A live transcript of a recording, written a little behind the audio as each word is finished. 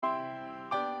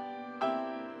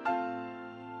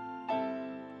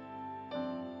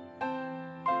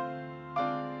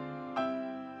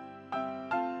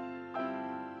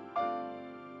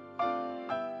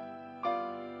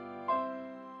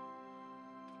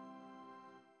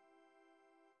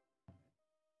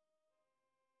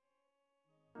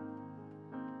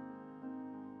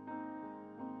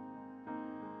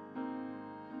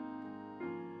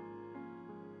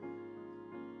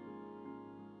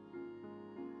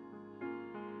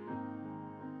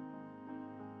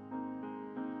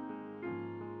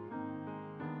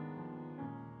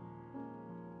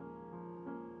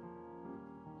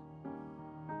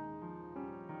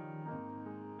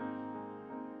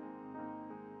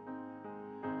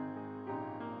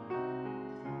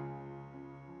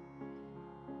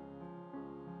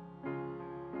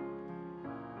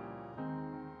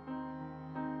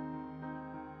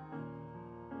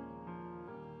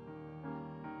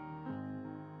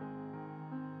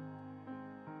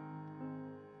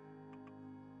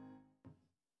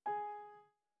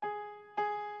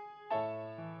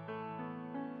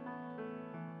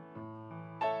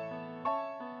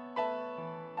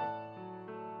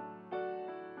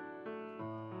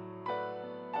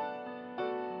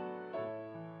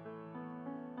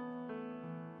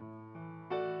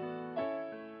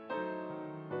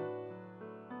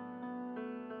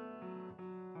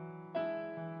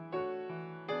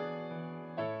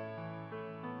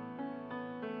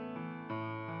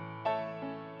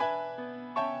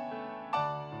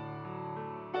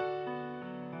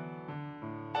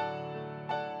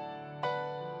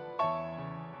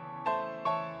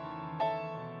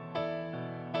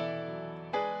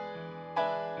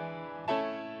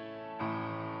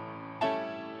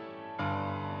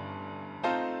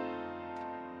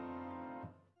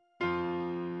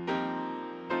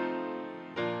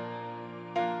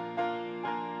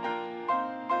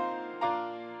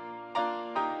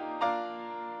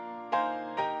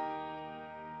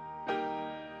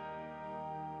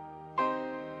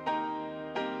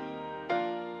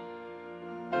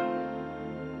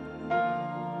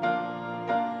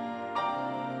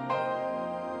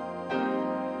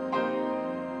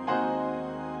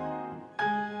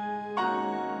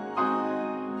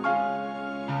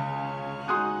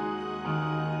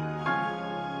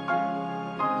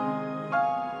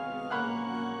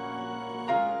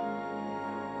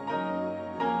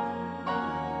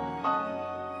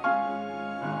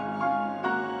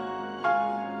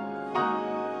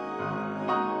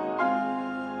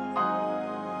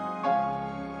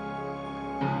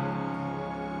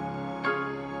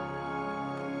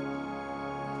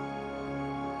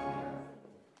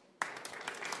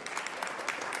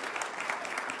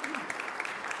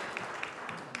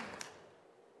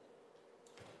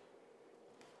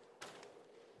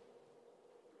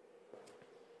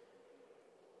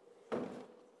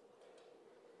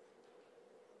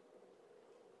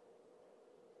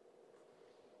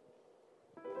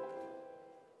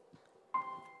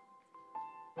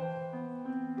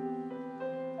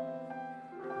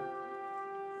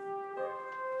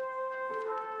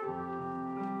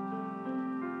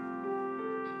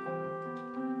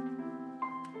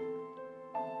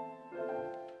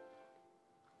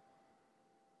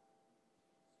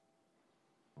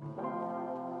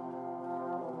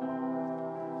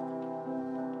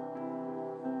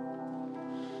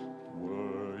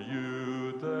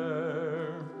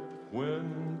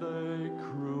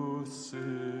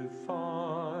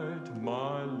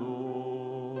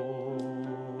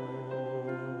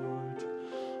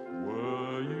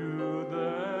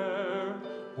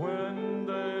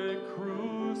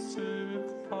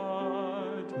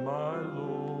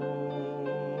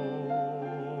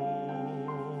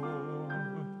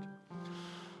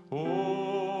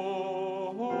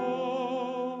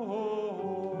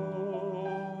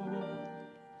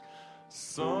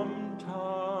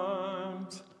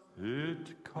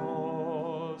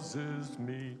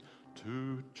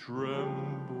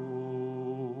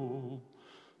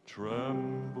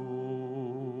Tremble,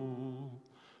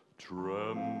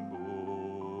 tremble.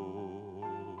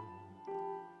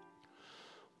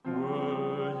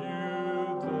 Were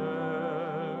you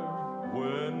there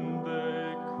when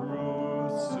they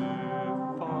crucified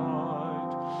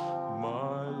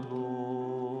my Lord?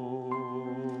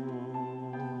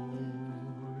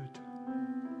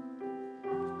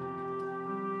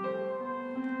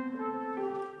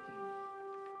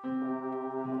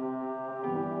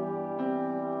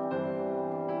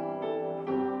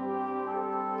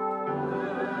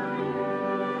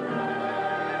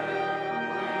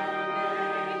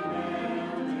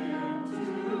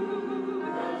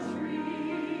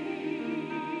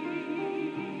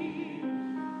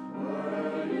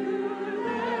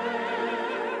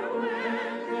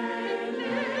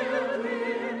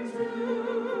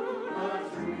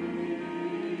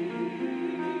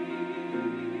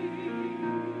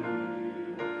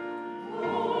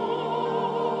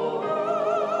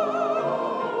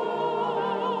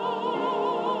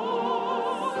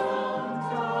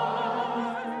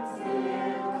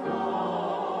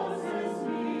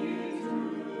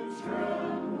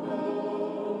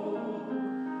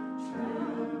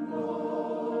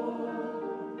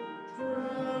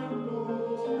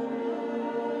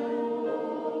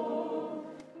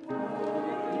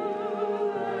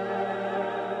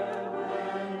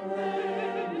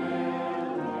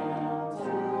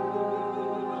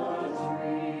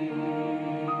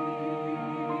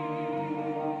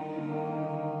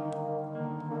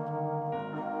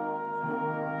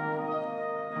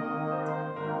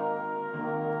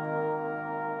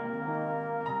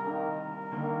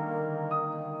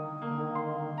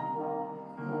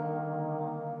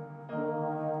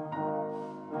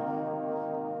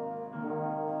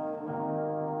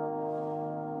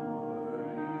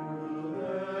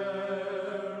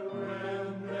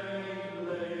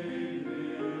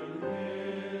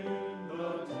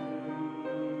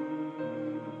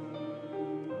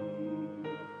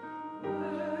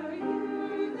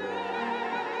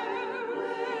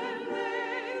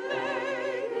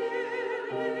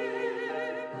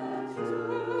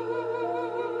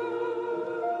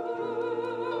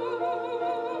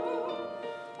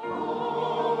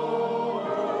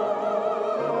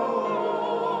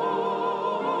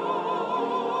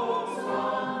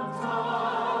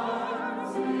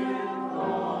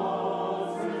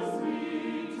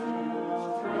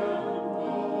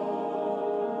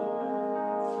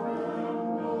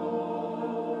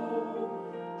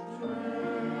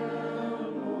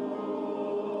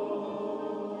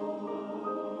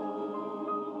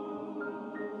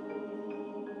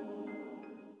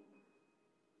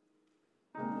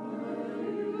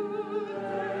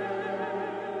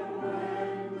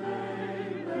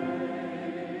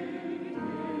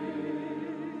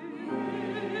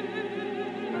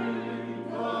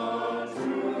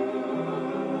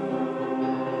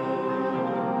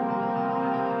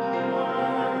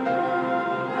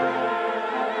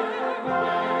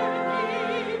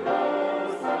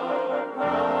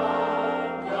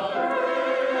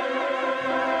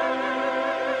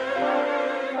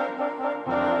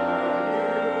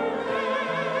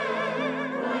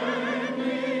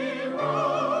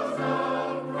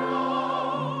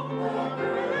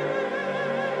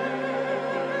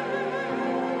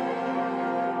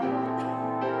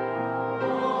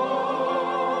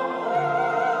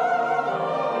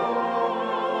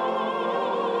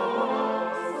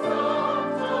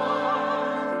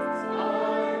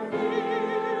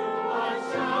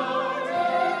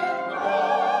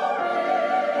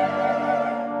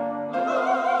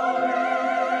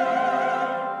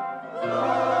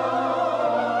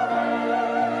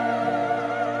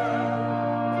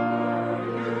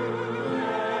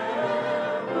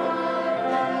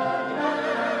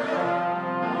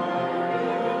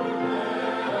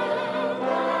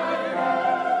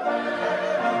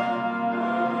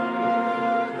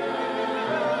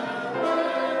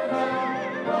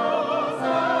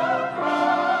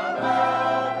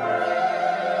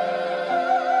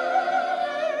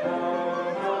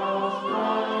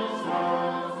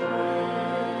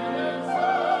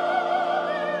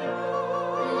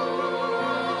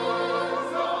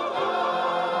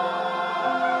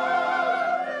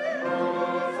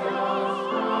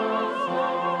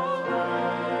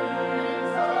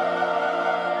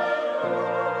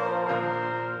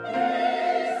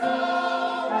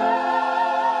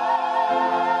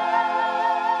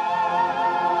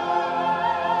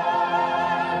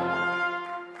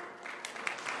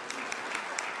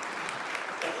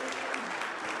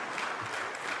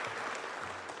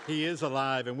 He is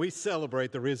alive, and we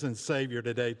celebrate the risen Savior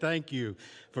today. Thank you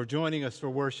for joining us for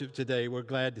worship today. We're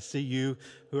glad to see you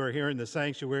who are here in the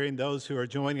sanctuary and those who are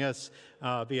joining us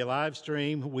via live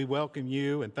stream. We welcome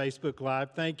you and Facebook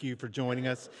Live. Thank you for joining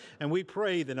us. And we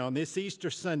pray that on this Easter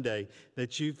Sunday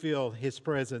that you feel His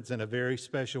presence in a very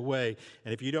special way.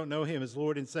 And if you don't know Him as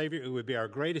Lord and Savior, it would be our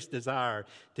greatest desire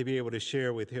to be able to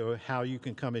share with you how you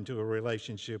can come into a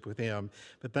relationship with Him.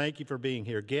 But thank you for being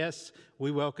here. Guests,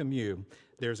 we welcome you.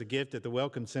 There's a gift at the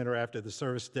Welcome Center after the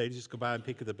service today. Just go by and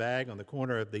pick up the bag on the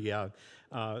corner of the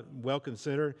Welcome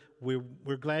Center.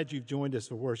 We're glad you've joined us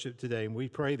for worship today, and we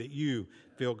pray that you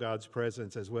feel God's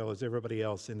presence as well as everybody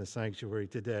else in the sanctuary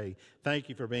today. Thank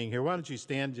you for being here. Why don't you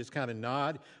stand, just kind of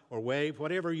nod or wave,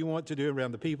 whatever you want to do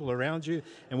around the people around you,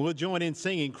 and we'll join in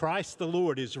singing, Christ the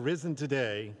Lord is risen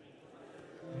today.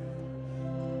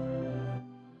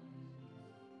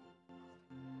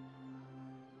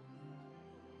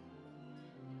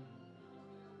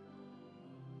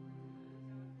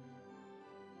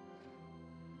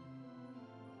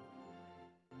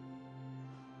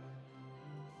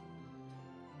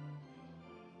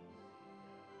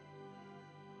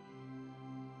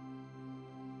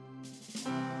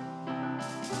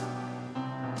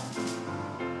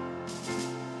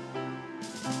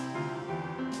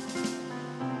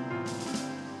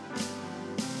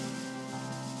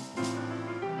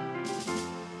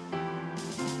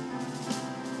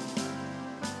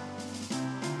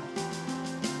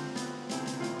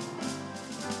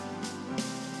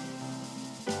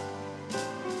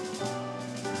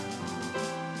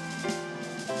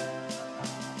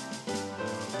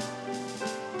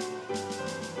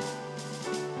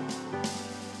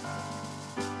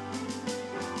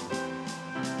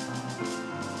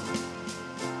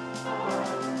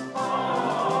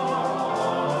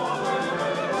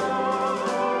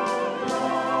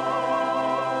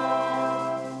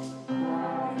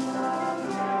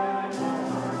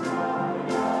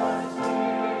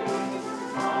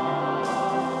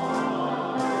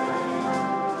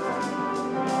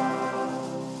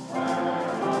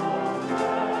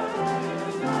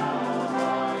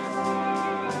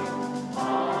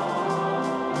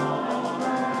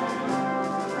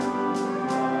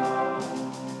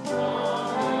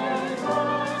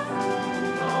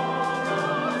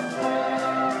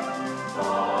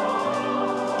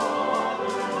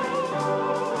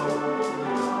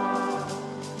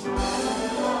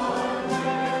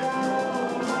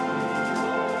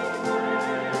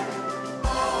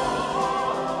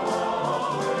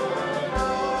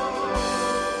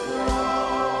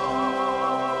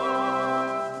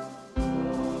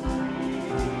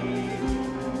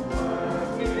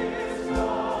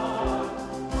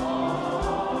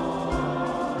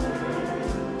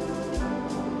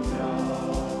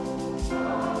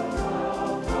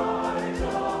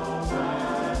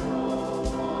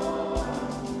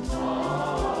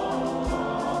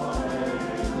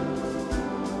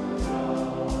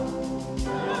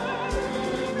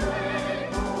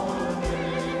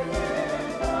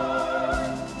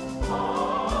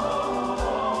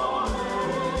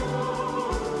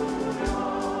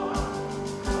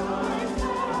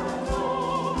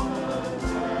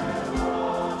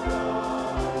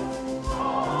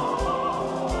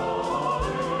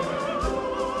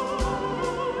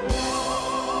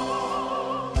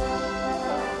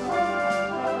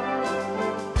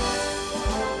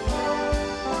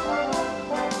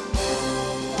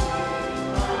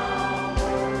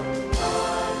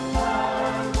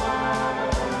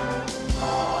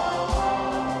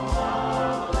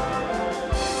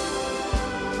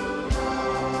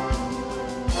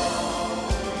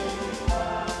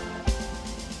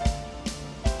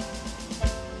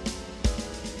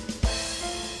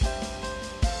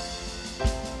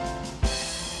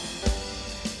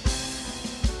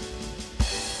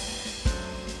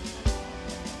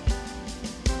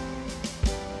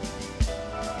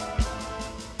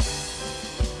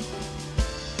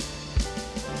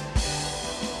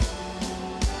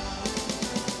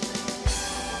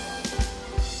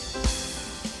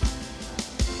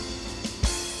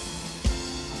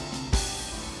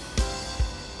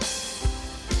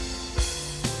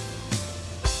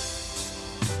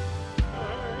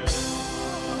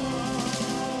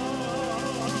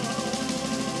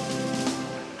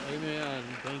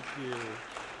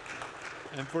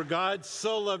 For God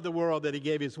so loved the world that He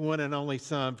gave His one and only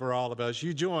Son for all of us.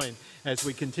 You join as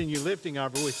we continue lifting our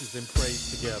voices in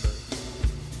praise together.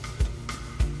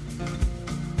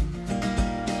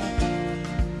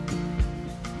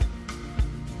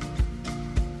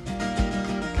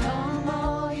 Come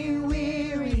all you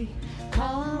weary,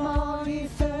 come all you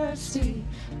thirsty,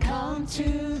 come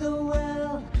to the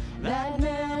well,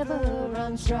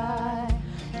 runs dry.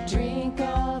 Drink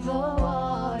of the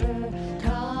water,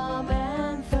 come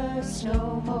and thirst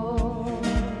no more.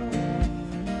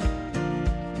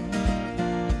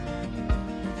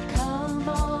 Come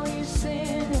all you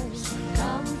sinners,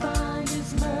 come find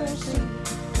his mercy.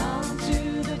 Come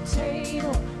to the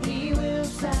table, he will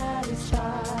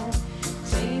satisfy.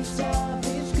 Taste of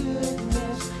his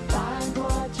goodness, find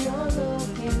what you're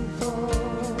looking for.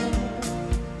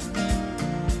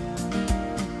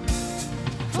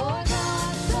 For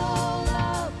God so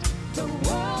loved the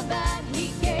world that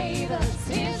he gave us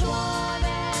his one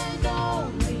and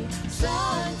only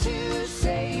Son to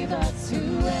save us.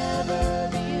 Whoever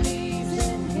believes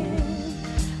in him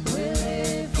will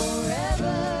live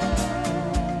forever.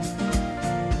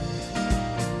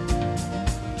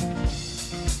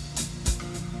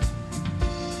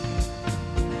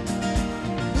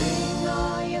 Bring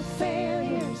all your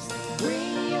failures,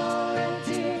 bring your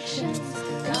addictions.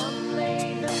 Come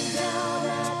lay them down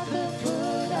at the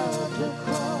foot of the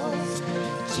cross.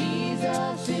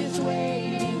 Jesus is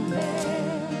waiting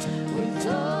there with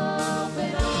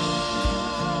open arms.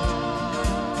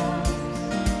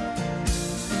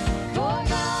 For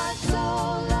God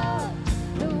so loved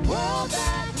the world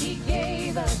that he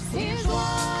gave us his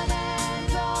one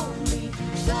and only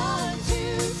Son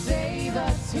to save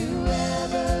us.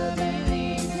 Whoever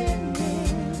believes in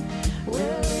him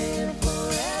will live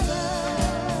forever.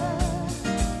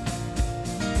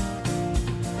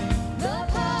 The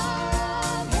power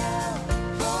of hell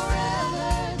forever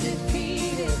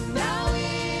defeated. Now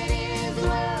it is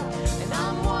well, and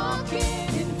I'm walking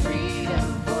in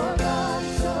freedom. For God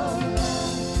so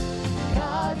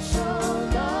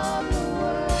loved the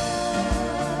world.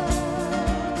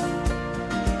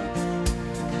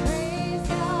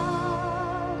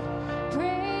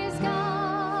 Praise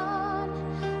God,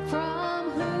 from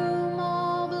whom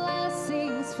all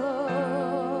blessings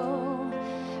flow.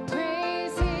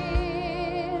 Praise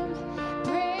him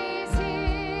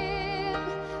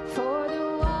for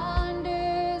the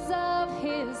wonders of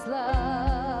his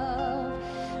love.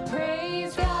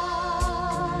 Praise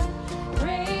God,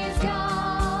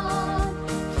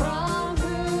 from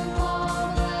whom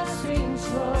all blessings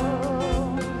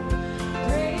flow.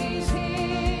 Praise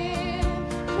him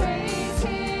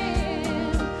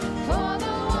for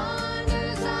the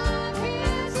wonders of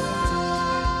his love.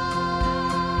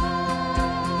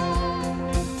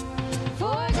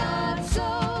 For God so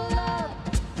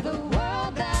loved the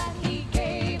world that he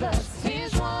gave us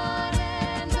his one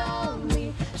and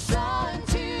only Son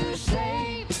to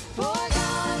save. For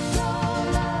God so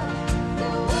loved the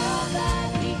world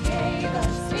that he gave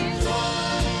us his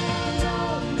one and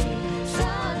only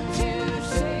Son to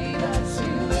save us.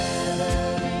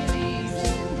 Whoever believes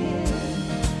in him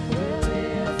will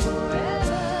live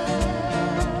forever.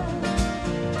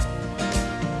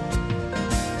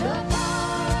 The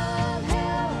power of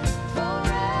hell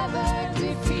forever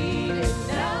defeated.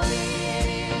 Now it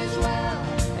is well,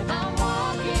 and I'm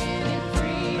walking in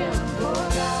freedom. For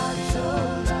God so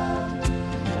loved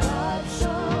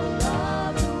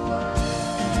the world.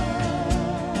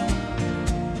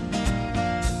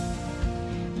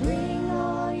 Bring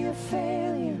all your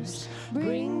failures,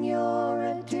 bring your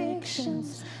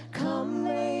addictions. Come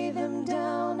lay them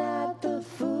down at the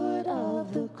foot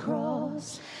of the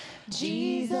cross.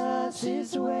 Jesus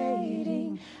is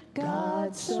waiting.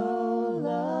 God so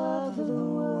loved the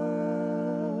world.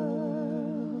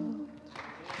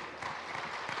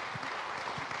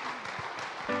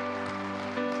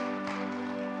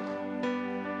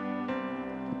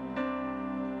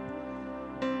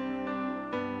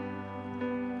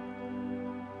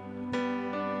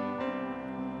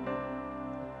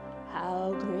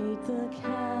 How great the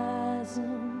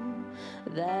chasm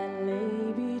that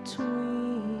lay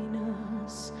between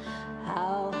us.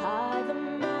 How high the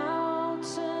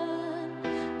mountain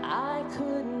I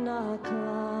could not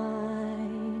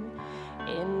climb.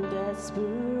 In desperation,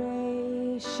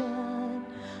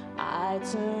 I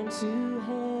turned to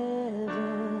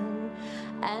heaven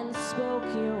and spoke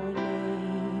your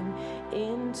name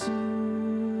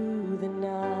into the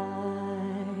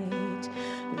night.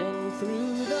 Then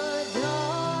through the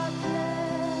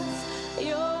darkness,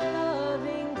 your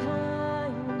loving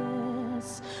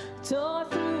kindness tore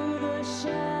through the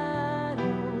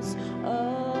shadows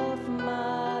of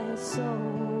my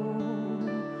soul.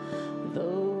 The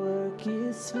work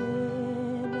is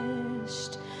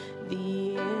finished,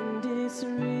 the end is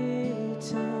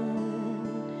written.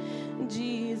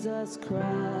 Jesus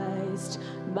Christ,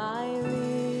 my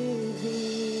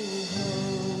living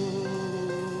hope.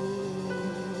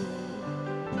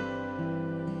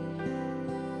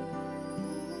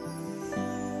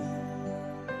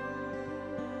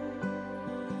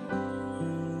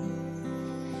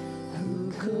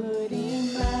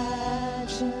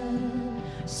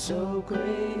 So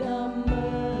great a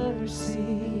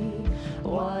mercy,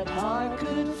 what heart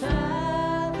could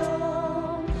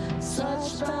fathom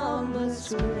such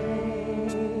boundless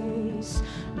grace?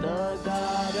 The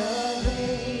God of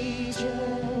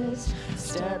ages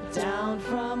stepped down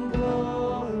from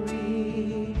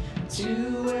glory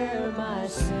to wear my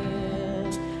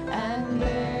sin and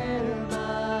bear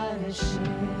my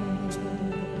shame.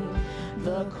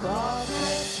 The cross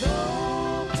has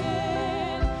spoken,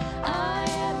 I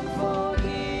am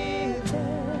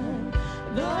forgiven.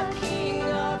 The King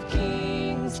of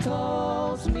Kings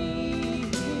calls me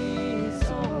his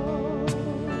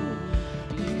own.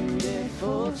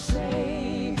 Beautiful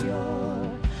Savior,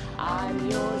 I'm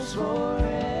yours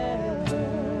forever.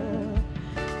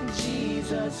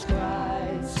 Jesus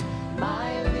Christ,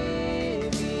 my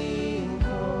living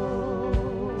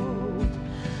hope.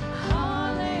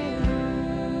 Hallelujah,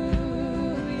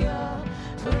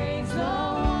 praise the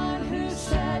one who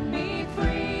set me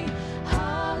free.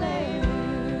 Hallelujah,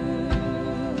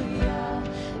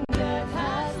 death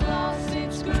has lost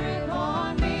its grip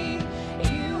on me.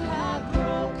 You have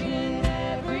broken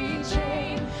every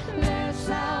chain. There's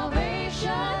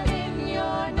salvation in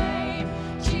your name,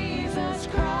 Jesus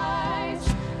Christ,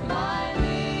 my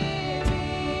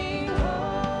living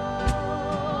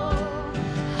hope.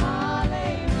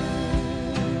 Hallelujah,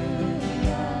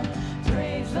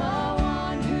 praise the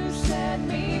one who set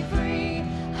me free.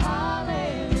 Hallelujah,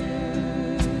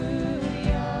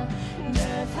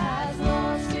 death has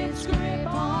lost its grip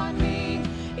on me.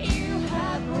 You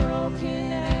have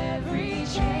broken every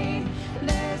chain.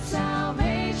 There's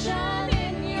salvation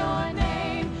in your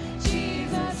name,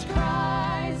 Jesus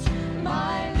Christ,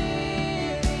 my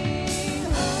living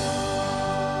hope.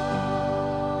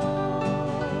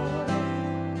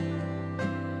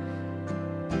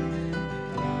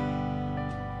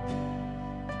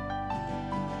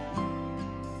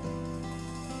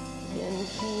 Then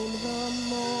came the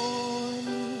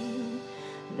morning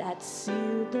that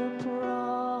sealed the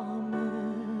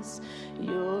promise.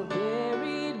 Your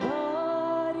buried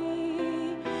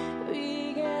body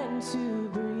began to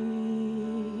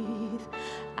breathe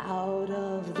out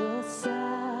of the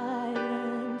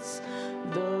silence.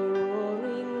 The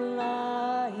roaring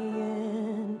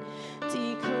lion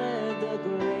declared the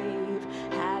grave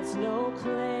has no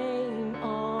claim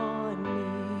on me.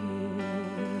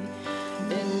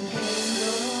 Then came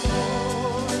the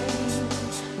morning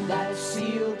that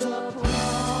sealed the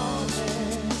promise.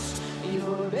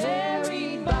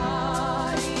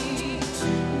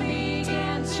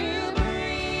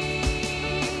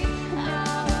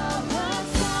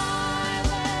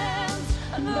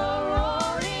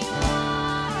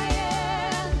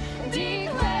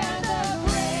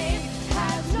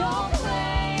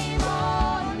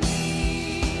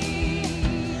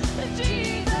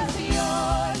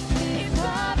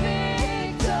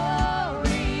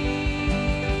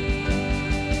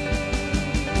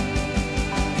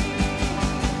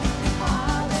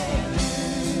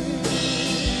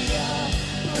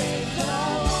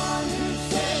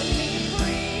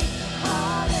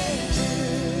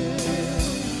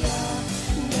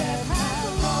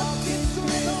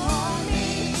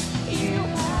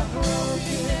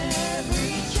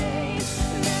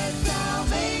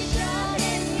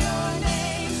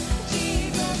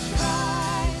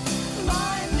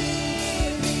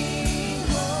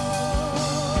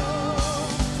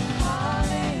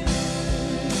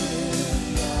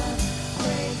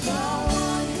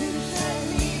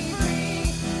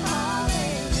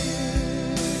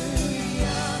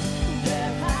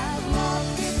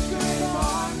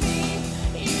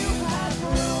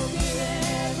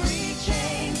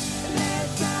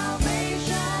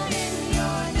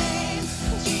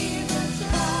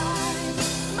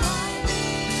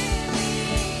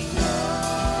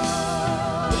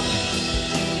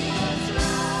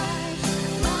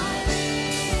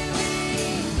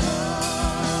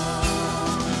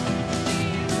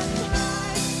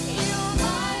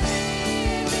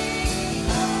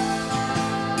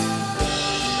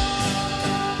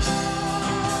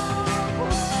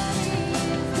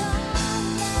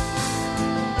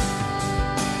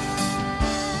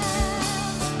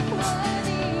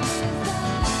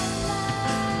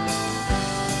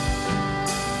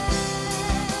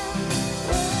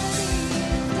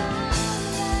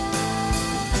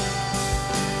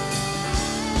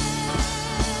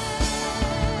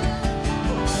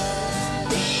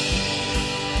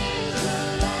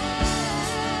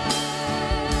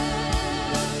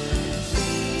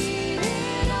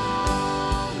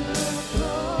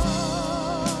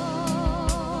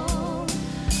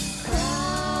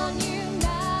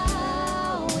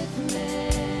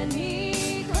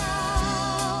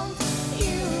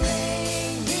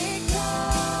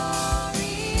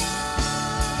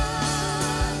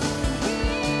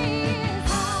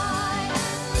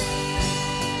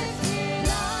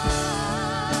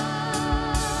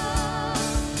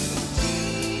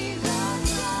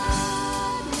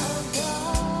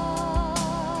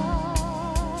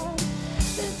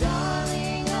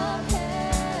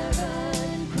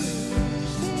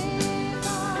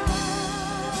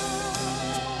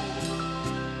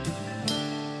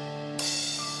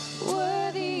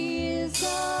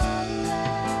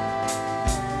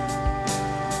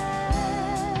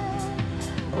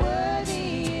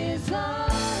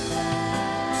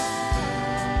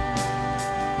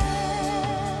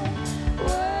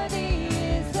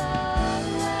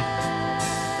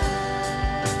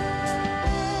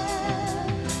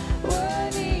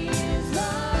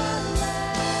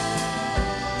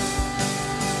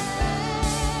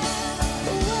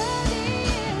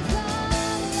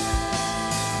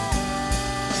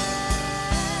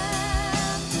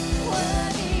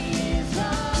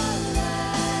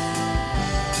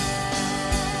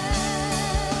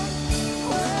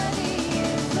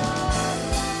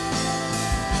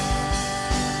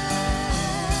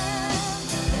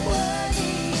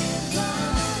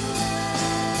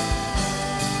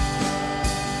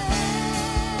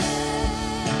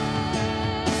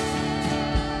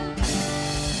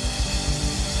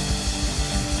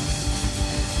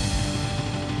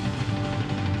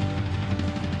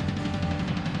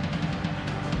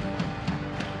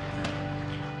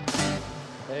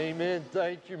 Amen.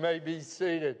 Thank you. May be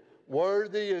seated.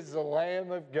 Worthy is the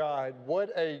Lamb of God. What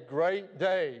a great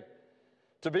day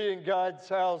to be in God's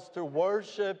house to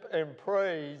worship and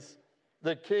praise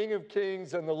the King of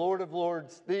Kings and the Lord of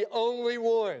Lords, the only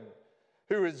one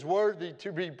who is worthy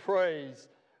to be praised.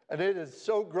 And it is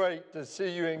so great to see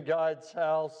you in God's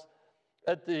house.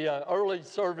 At the early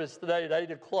service today at 8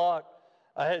 o'clock,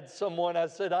 I had someone, I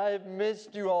said, I have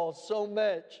missed you all so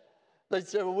much. They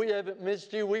said, well, we haven't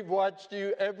missed you. We've watched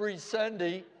you every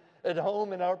Sunday at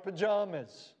home in our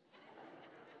pajamas.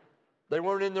 They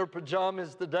weren't in their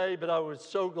pajamas today, but I was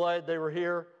so glad they were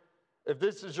here. If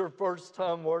this is your first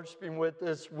time worshiping with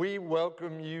us, we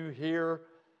welcome you here.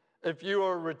 If you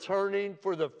are returning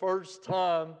for the first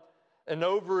time in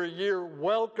over a year,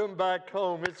 welcome back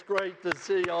home. It's great to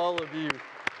see all of you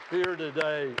here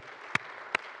today.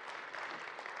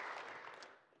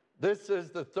 This is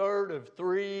the third of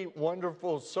 3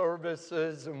 wonderful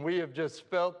services, and we have just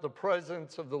felt the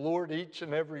presence of the Lord each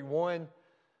and every one.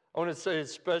 I want to say a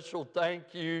special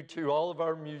thank you to all of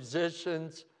our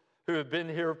musicians who have been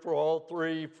here for all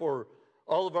 3, for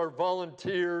all of our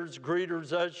volunteers,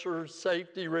 greeters, ushers,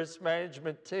 safety risk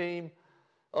management team,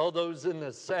 all those in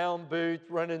the sound booth,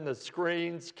 running the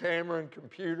screens, camera and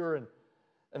computer,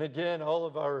 and again, all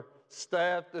of our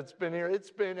staff that's been here.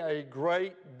 It's been a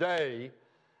great day.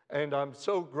 And I'm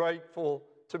so grateful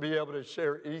to be able to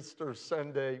share Easter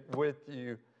Sunday with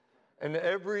you. And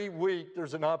every week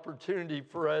there's an opportunity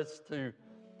for us to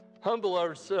humble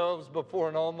ourselves before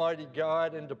an almighty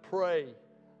God and to pray.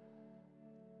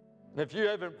 And if you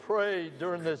haven't prayed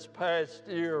during this past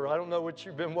year, I don't know what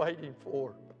you've been waiting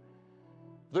for.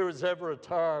 If there was ever a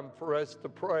time for us to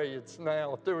pray, it's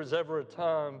now. If there was ever a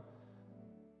time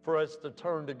for us to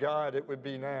turn to God, it would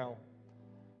be now.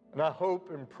 And I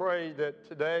hope and pray that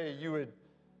today you would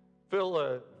feel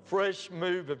a fresh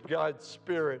move of God's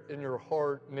Spirit in your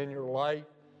heart and in your life.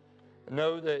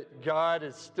 Know that God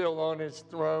is still on His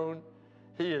throne.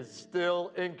 He is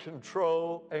still in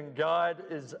control, and God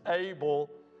is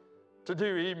able to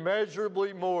do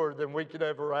immeasurably more than we could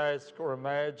ever ask or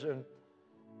imagine.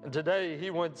 And today He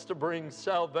wants to bring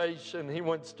salvation. He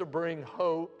wants to bring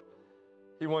hope.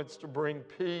 He wants to bring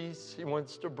peace. He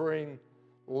wants to bring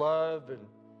love and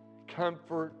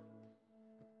comfort.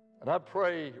 And I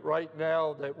pray right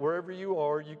now that wherever you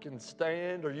are, you can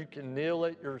stand or you can kneel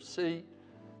at your seat,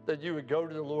 that you would go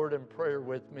to the Lord in prayer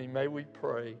with me. May we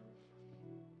pray.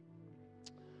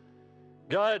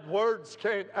 God, words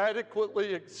can't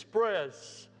adequately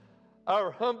express our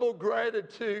humble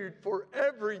gratitude for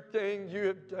everything you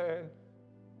have done.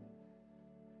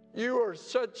 You are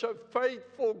such a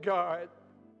faithful God.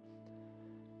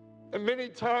 And many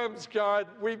times, God,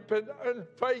 we've been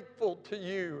unfaithful to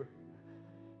you.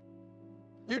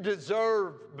 You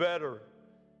deserve better.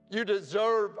 You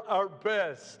deserve our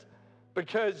best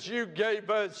because you gave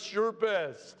us your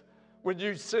best when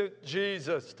you sent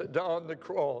Jesus to die on the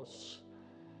cross.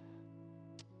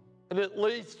 And at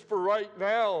least for right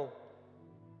now,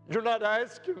 you're not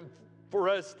asking for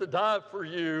us to die for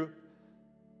you.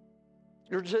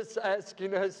 You're just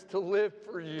asking us to live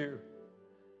for you.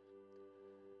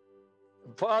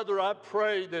 Father, I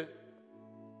pray that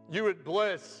you would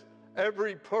bless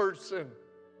every person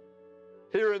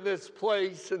here in this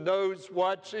place and those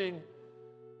watching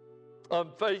on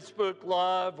Facebook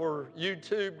Live or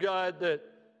YouTube, God, that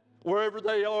wherever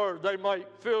they are, they might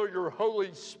feel your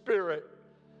Holy Spirit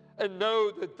and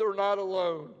know that they're not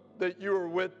alone, that you are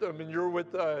with them and you're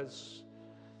with us.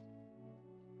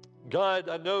 God,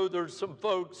 I know there's some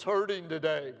folks hurting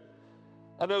today.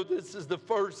 I know this is the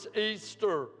first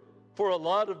Easter for a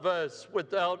lot of us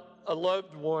without a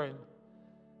loved one.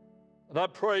 And I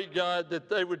pray, God, that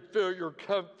they would feel your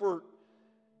comfort.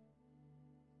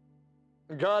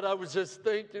 And God, I was just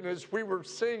thinking as we were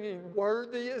singing,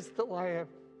 worthy is the Lamb,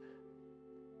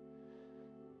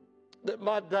 that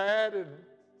my dad and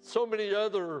so many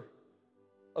other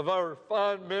of our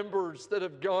fine members that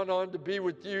have gone on to be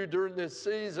with you during this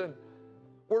season,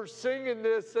 we're singing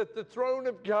this at the throne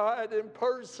of God in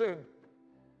person.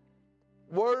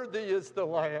 Worthy is the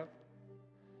Lamb.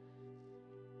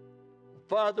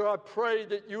 Father, I pray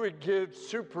that you would give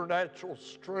supernatural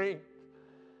strength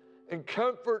and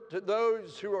comfort to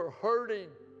those who are hurting.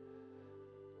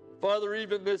 Father,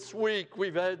 even this week,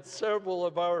 we've had several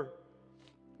of our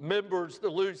members to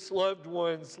lose loved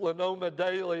ones, Lenoma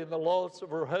Daly and the loss of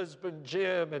her husband,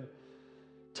 Jim, and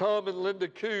Tom and Linda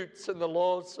Coots and the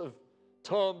loss of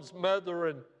Tom's mother,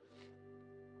 and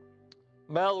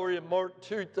Mallory and Mark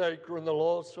Toothaker and the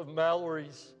loss of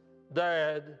Mallory's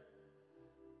dad.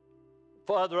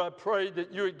 Father, I pray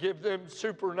that you would give them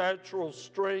supernatural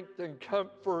strength and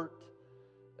comfort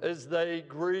as they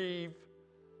grieve.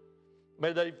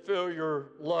 May they feel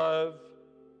your love.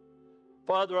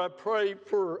 Father, I pray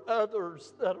for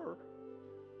others that are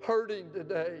hurting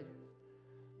today.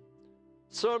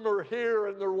 Some are here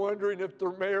and they're wondering if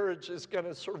their marriage is going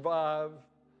to survive.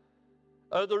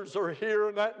 Others are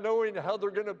here not knowing how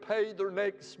they're going to pay their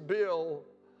next bill.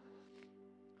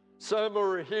 Some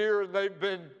are here and they've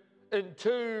been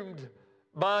entombed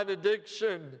by an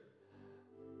addiction.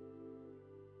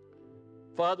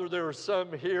 Father, there are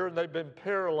some here and they've been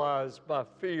paralyzed by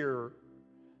fear.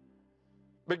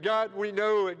 But God, we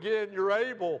know again you're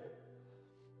able.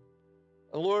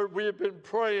 And Lord, we have been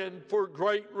praying for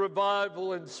great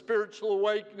revival and spiritual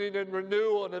awakening and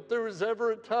renewal. And if there was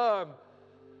ever a time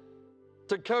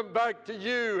to come back to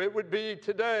you, it would be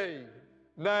today,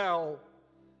 now.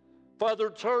 Father,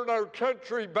 turn our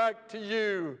country back to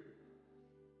you.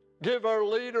 Give our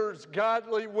leaders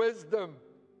godly wisdom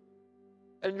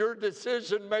and your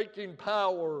decision-making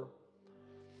power.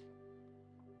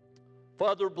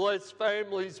 Father, bless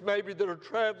families maybe that are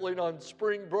traveling on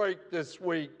spring break this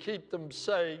week. Keep them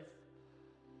safe.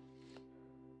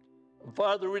 And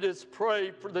Father, we just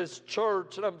pray for this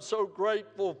church, and I'm so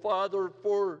grateful, Father,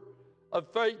 for a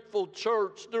faithful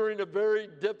church during a very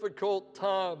difficult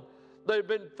time. They've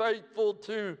been faithful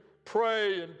to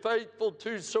pray and faithful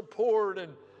to support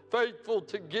and faithful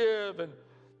to give and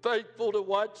faithful to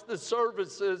watch the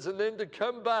services and then to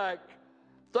come back.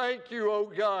 Thank you,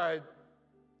 oh God,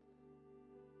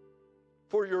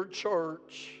 for your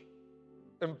church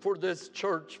and for this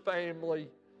church family.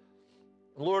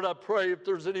 Lord, I pray if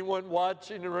there's anyone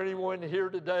watching or anyone here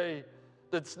today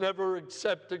that's never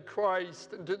accepted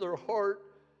Christ into their heart,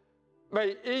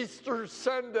 may Easter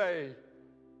Sunday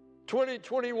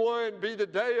 2021 be the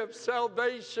day of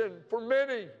salvation for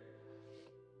many.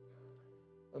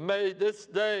 And may this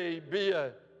day be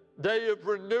a day of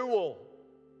renewal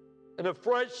and a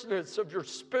freshness of your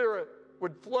Spirit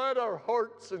would flood our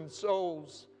hearts and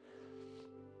souls.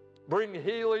 Bring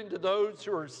healing to those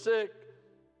who are sick,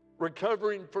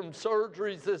 recovering from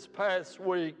surgeries this past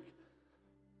week.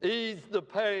 Ease the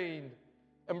pain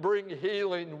and bring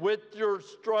healing. With your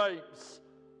stripes,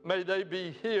 may they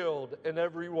be healed in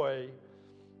every way.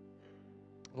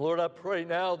 Lord, I pray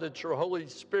now that your Holy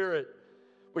Spirit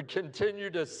would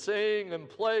continue to sing and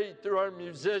play through our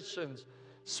musicians.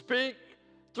 Speak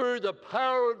through the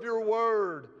power of your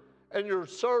word and your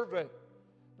servant,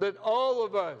 that all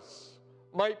of us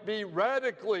might be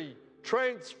radically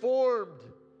transformed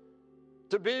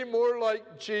to be more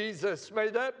like Jesus. May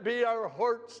that be our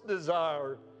heart's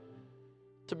desire,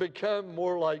 to become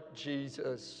more like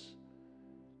Jesus.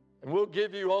 And we'll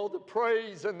give you all the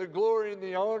praise and the glory and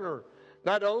the honor,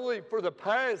 not only for the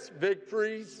past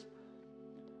victories,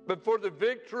 but for the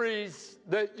victories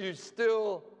that you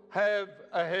still have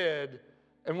ahead.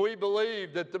 And we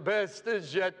believe that the best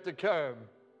is yet to come.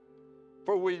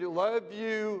 For we love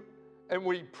you and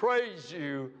we praise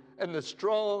you in the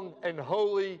strong and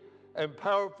holy and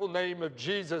powerful name of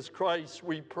Jesus Christ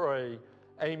we pray.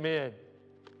 Amen.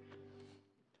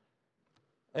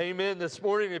 Amen. This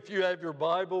morning, if you have your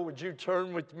Bible, would you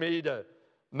turn with me to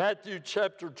Matthew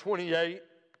chapter 28.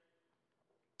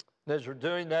 And as you're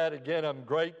doing that, again, I'm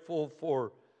grateful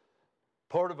for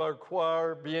part of our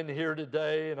choir being here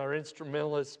today and our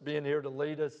instrumentalists being here to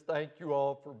lead us. Thank you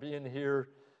all for being here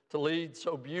to lead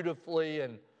so beautifully.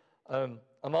 And I'm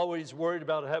always worried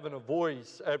about having a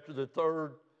voice after the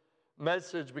third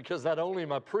message, because not only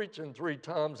am I preaching 3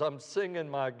 times, I'm singing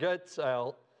my guts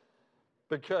out,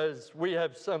 because we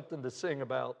have something to sing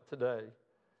about today.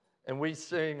 And we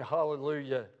sing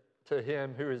hallelujah to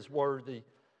him who is worthy.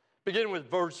 Begin with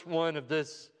verse 1 of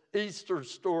this Easter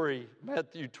story,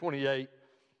 Matthew 28.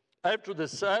 After the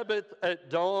Sabbath at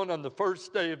dawn on the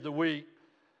first day of the week,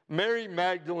 Mary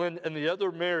Magdalene and the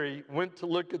other Mary went to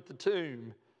look at the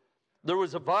tomb. There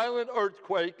was a violent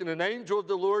earthquake, and an angel of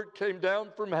the Lord came down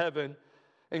from heaven,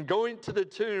 and going to the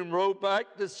tomb, rolled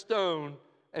back the stone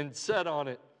and sat on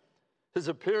it. His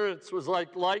appearance was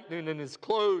like lightning, and his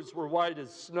clothes were white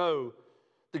as snow.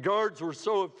 The guards were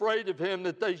so afraid of him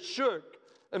that they shook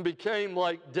and became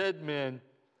like dead men.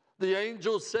 The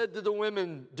angel said to the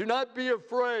women, "Do not be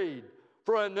afraid,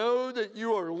 for I know that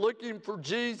you are looking for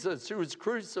Jesus who was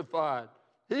crucified.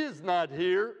 He is not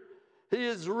here. He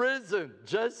is risen,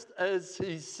 just as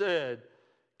he said.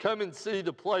 Come and see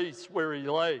the place where he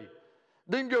lay.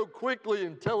 Then go quickly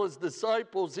and tell his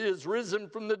disciples he is risen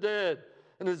from the dead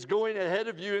and is going ahead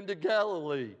of you into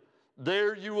Galilee.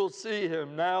 There you will see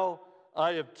him. Now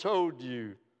I have told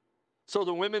you." So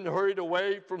the women hurried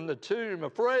away from the tomb,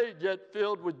 afraid yet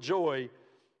filled with joy,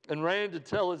 and ran to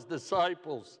tell his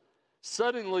disciples.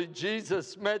 Suddenly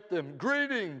Jesus met them.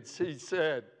 "Greetings," he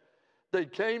said. They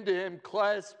came to him,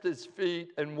 clasped his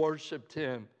feet, and worshiped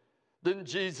him. Then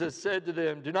Jesus said to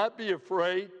them, "Do not be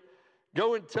afraid.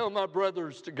 Go and tell my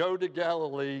brothers to go to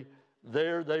Galilee.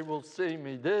 There they will see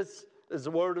me." This is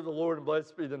the word of the Lord, and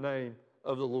blessed be the name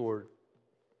of the Lord.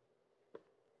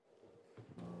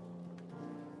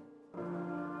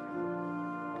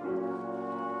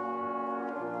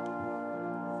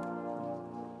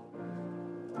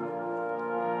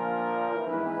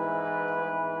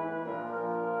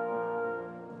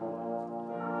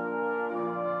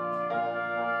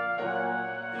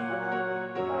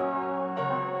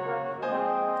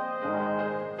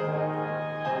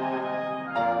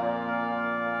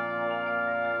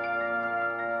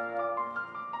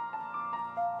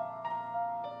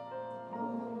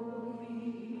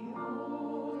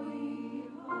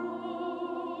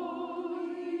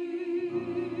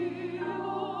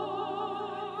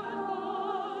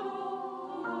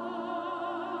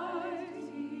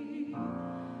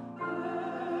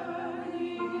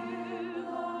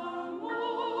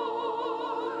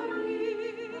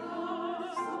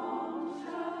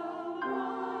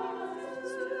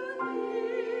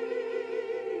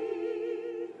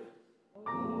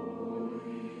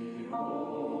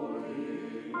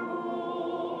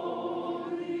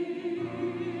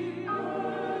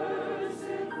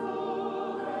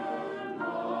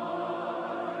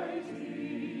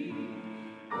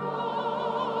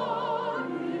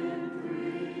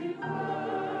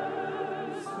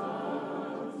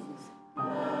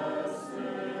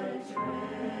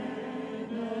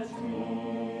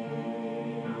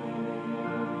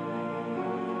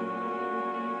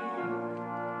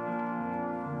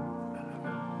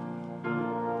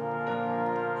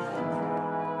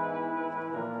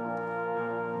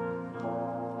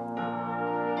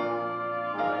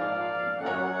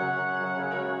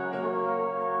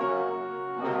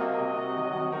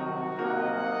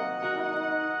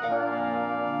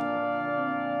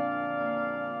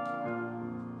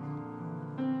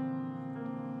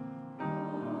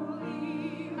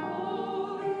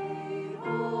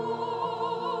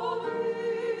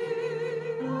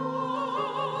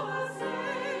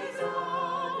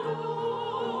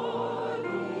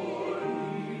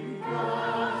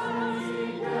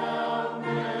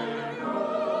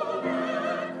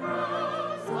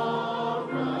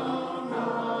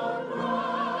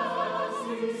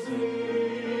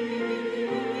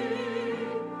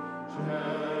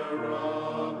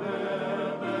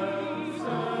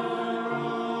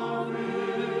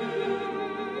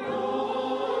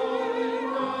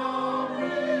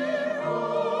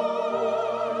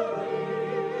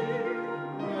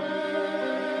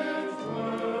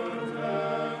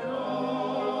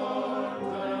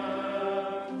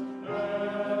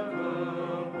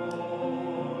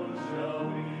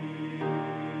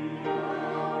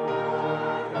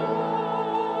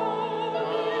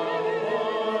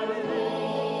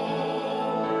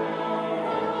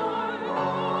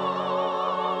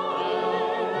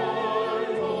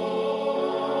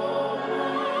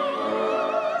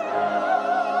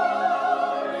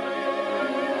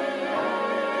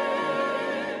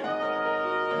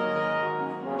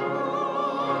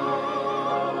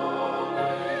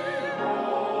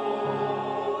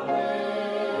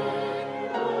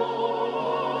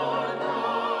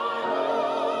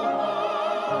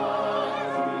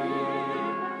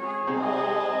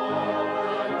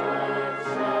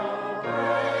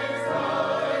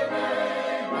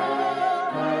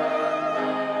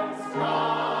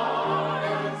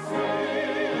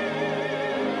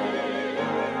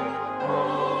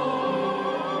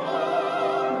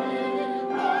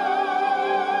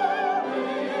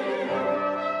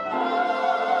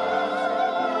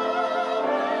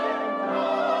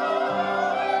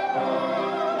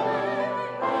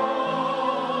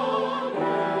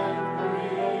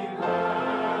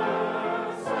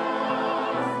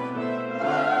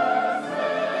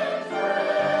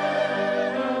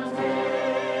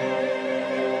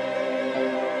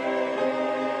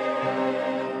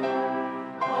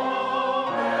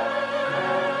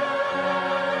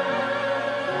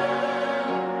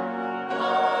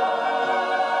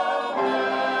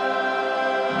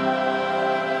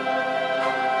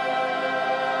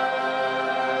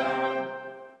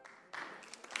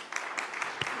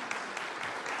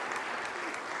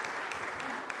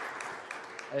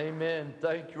 Amen.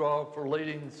 Thank you all for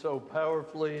leading so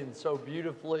powerfully and so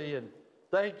beautifully. And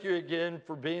thank you again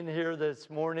for being here this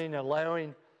morning,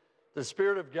 allowing the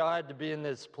Spirit of God to be in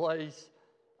this place.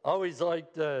 I always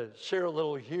like to share a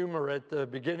little humor at the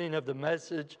beginning of the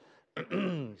message.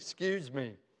 Excuse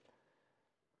me.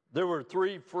 there were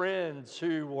three friends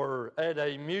who were at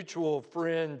a mutual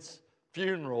friend's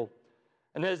funeral.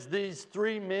 And as these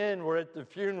three men were at the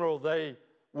funeral, they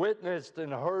witnessed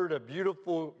and heard a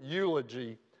beautiful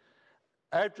eulogy.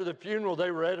 After the funeral,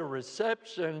 they were at a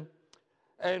reception,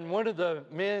 and one of the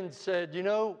men said, "You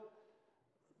know,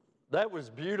 that was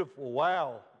beautiful.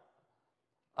 Wow.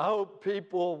 I hope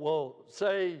people will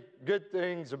say good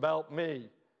things about me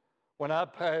when I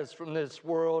pass from this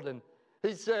world." And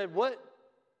he said, what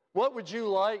would you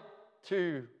like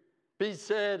to be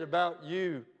said about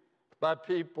you by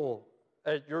people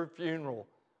at your funeral?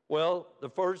 Well, the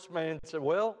first man said,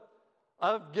 "Well,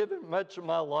 I've given much of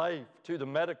my life to the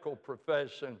medical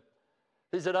profession."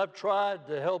 He said, "I've tried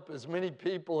to help as many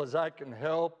people as I can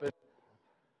help and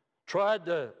tried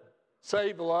to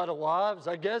save a lot of lives.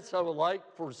 I guess I would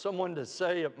like for someone to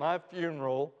say at my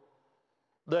funeral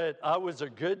that I was a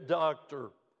good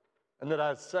doctor and that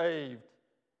I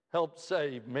helped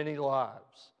save many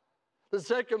lives." The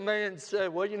second man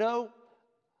said, "Well, you know,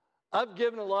 I've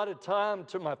given a lot of time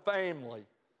to my family,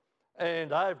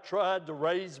 and I've tried to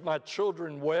raise my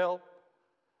children well.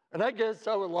 And I guess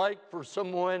I would like for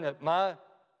someone at my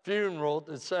funeral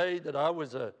to say that I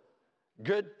was a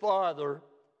good father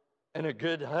and a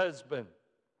good husband."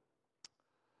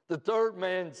 The third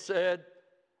man said,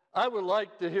 "I would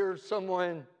like to hear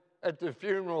someone at the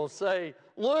funeral say,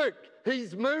 'Look,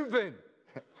 he's moving.'"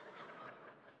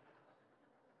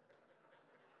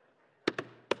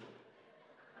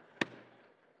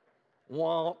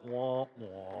 Womp, womp,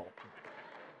 womp.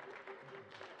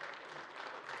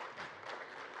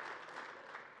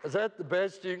 Is that the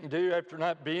best you can do after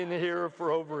not being here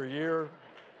for over a year?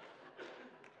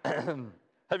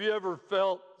 Have you ever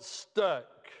felt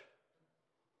stuck?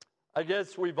 I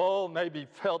guess we've all maybe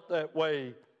felt that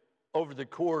way over the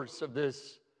course of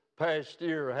this past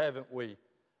year, haven't we?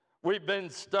 We've been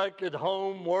stuck at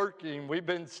home working. We've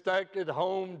been stuck at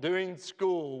home doing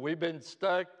school. We've been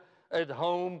stuck at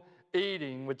home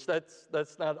eating, which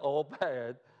that's not all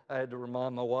bad. I had to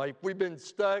remind my wife. We've been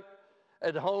stuck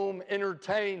at home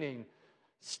entertaining,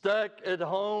 stuck at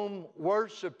home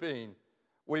worshiping.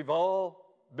 We've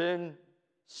all been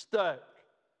stuck.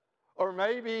 Or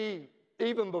maybe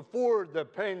even before the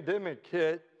pandemic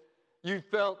hit, you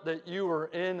felt that you were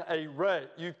in a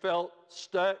rut. You felt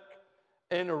stuck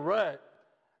in a rut.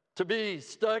 To be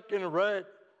stuck in a rut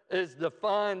is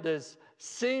defined as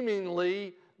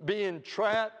seemingly being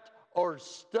trapped or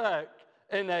stuck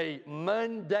in a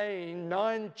mundane,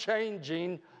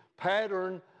 non-changing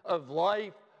pattern of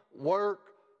life,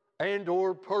 work, and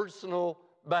or personal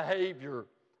behavior.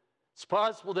 It's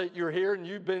possible that you're here and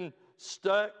you've been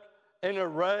stuck in a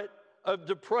rut of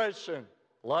depression.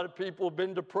 A lot of people have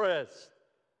been depressed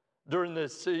during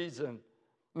this season.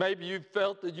 Maybe you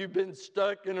felt that you've been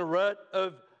stuck in a rut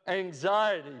of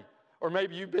anxiety, or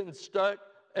maybe you've been stuck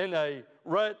in a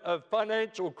rut of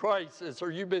financial crisis,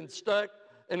 or you've been stuck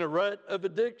in a rut of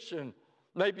addiction.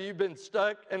 Maybe you've been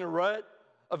stuck in a rut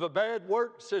of a bad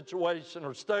work situation,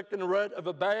 or stuck in a rut of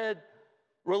a bad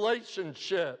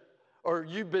relationship, or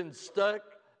you've been stuck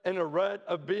in a rut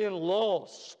of being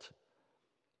lost.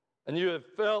 And you have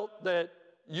felt that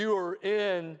you are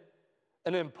in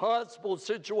an impossible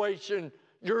situation.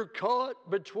 You're caught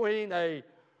between a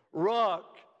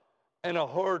rock and a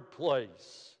hard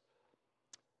place.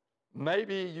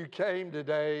 Maybe you came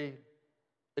today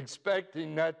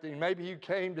expecting nothing. Maybe you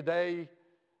came today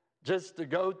just to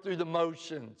go through the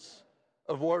motions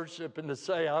of worship and to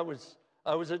say, I was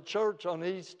at church on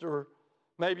Easter.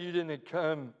 Maybe you didn't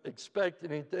come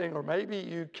expecting anything, or maybe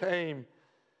you came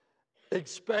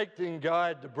expecting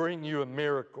God to bring you a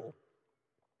miracle.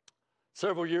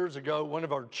 Several years ago, one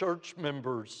of our church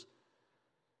members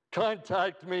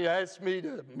contacted me, asked me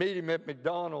to meet him at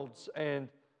McDonald's, and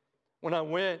when I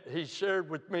went, he shared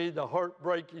with me the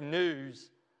heartbreaking news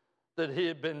that he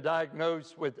had been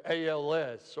diagnosed with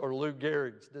ALS, or Lou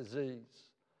Gehrig's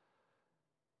disease.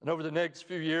 And over the next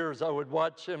few years, I would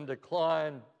watch him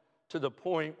decline to the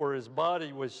point where his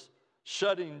body was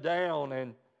shutting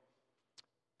down,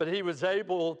 but he was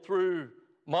able, through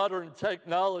modern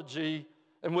technology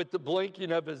and with the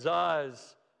blinking of his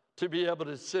eyes, to be able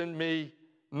to send me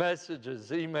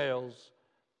messages, emails.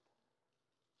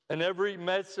 And every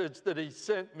message that he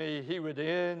sent me, he would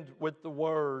end with the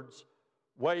words,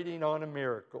 "Waiting on a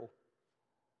miracle.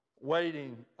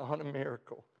 Waiting on a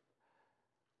miracle."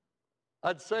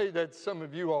 I'd say that some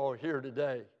of you all here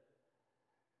today,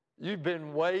 you've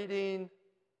been waiting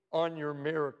on your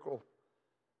miracle.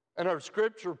 In our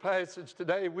scripture passage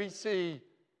today, we see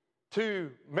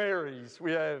two Marys.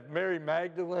 We have Mary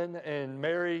Magdalene and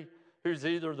Mary, who's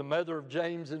either the mother of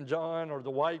James and John or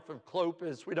the wife of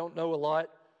Clopas. We don't know a lot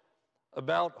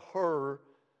about her,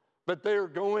 but they're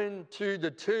going to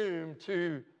the tomb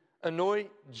to anoint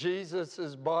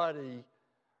Jesus' body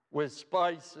with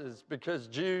spices because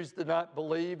Jews did not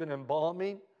believe in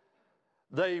embalming.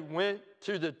 They went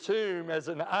to the tomb as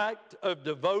an act of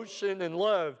devotion and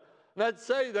love. And I'd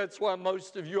say that's why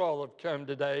most of you all have come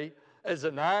today, as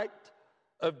an act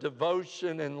of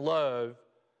devotion and love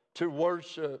to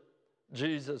worship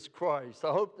Jesus Christ.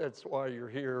 I hope that's why you're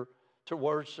here, to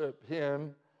worship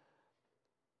Him.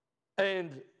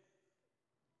 And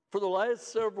for the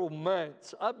last several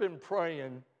months, I've been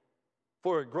praying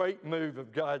for a great move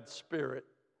of God's Spirit.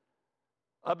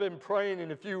 I've been praying,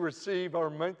 and if you receive our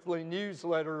monthly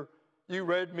newsletter, you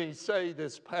read me say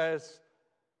this past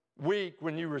week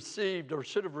when you received or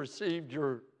should have received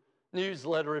your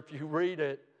newsletter, if you read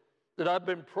it, that I've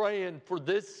been praying for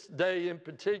this day in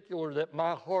particular that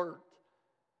my heart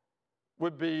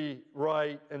would be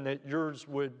right and that yours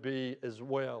would be as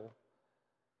well.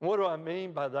 What do I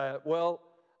mean by that? Well,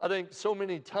 I think so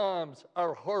many times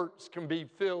our hearts can be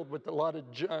filled with a lot of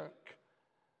junk.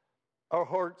 Our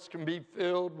hearts can be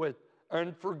filled with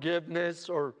unforgiveness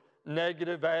or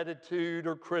negative attitude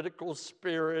or critical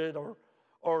spirit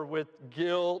or with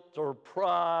guilt or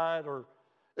pride, or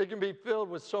it can be filled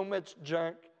with so much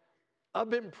junk.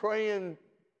 I've been praying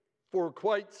for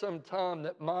quite some time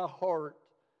that my heart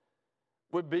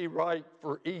would be right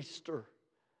for Easter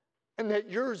and that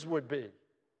yours would be,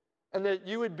 and that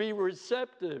you would be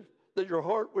receptive, that your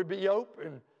heart would be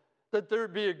open, that there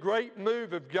would be a great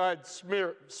move of God's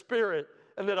Spirit,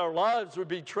 and that our lives would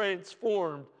be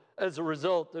transformed as a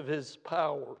result of His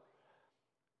power.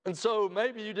 And so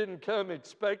maybe you didn't come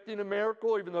expecting a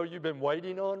miracle, even though you've been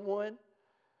waiting on one,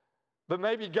 but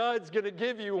maybe God's going to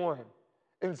give you one.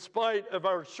 In spite of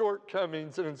our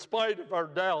shortcomings and in spite of our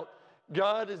doubt,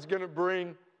 God is going to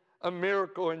bring a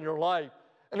miracle in your life.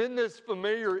 And in this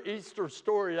familiar Easter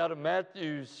story out of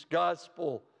Matthew's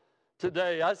Gospel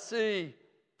today, I see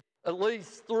at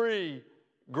least three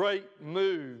great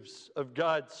moves of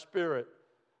God's Spirit.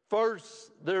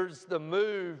 First, there's the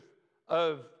move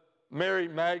of Mary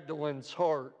Magdalene's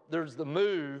heart. There's the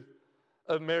move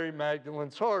of Mary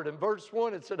Magdalene's heart. In verse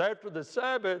 1, it said, after the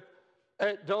Sabbath,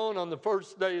 at dawn on the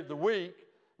first day of the week,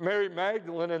 Mary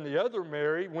Magdalene and the other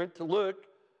Mary went to look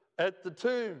at the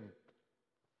tomb.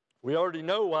 We already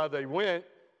know why they went.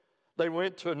 They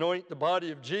went to anoint the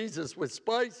body of Jesus with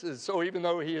spices. So even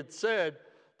though He had said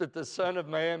that the Son of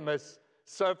Man must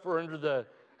suffer under the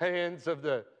hands of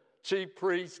the chief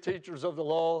priests, teachers of the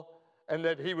law, and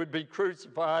that He would be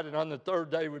crucified and on the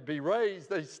third day would be raised,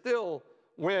 they still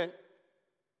went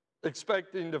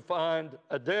expecting to find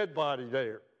a dead body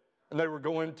there. And they were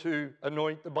going to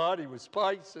anoint the body with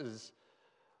spices.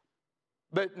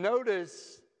 But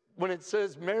notice when it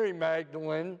says Mary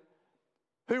Magdalene,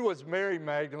 who was Mary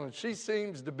Magdalene? She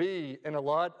seems to be in a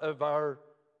lot of our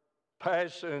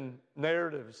passion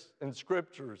narratives and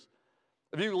scriptures.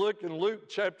 If you look in Luke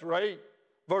chapter 8,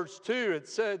 verse 2, it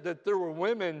said that there were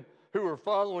women who were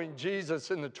following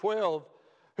Jesus in the 12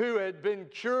 who had been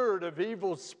cured of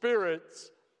evil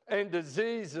spirits and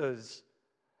diseases.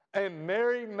 And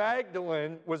Mary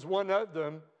Magdalene was one of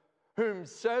them, whom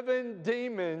 7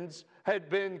 demons had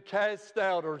been cast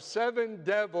out, or 7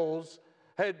 devils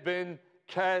had been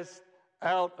cast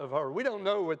out of her. We don't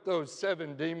know what those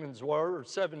 7 demons were, or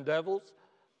 7 devils.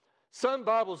 Some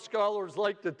Bible scholars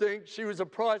like to think she was a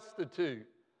prostitute.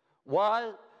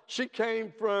 Why? She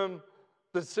came from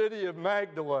the city of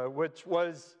Magdala, which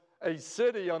was a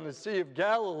city on the Sea of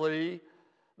Galilee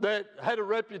that had a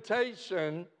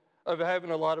reputation of having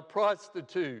a lot of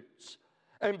prostitutes.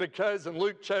 And because in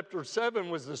Luke chapter 7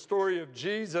 was the story of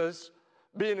Jesus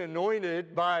being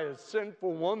anointed by a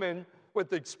sinful woman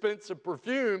with expensive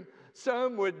perfume,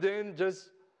 some would then just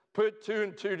put 2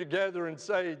 and 2 together and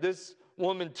say this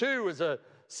woman too was a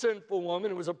sinful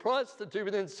woman, was a prostitute.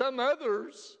 But then some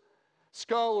others,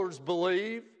 scholars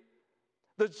believe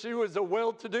that she was a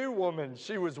well-to-do woman.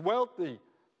 She was wealthy.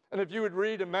 And if you would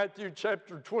read in Matthew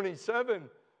chapter 27,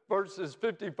 verses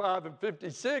 55 and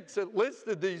 56, it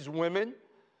listed these women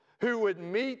who would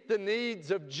meet the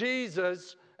needs of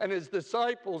Jesus and His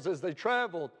disciples as they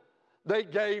traveled. They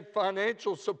gave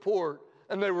financial support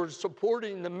and they were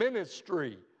supporting the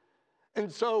ministry.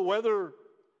 And so whether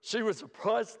she was a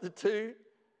prostitute,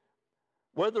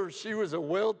 whether she was a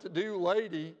well-to-do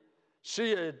lady,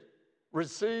 she had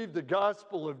received the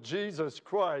gospel of Jesus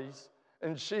Christ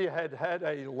and she had had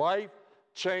a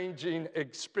life-changing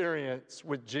experience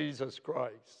with Jesus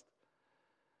Christ.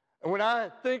 And when I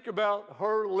think about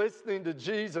her listening to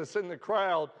Jesus in the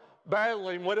crowd,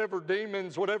 battling whatever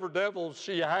demons, whatever devils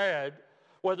she had,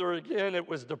 whether again it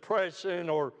was depression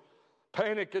or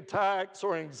panic attacks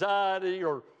or anxiety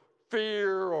or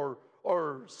fear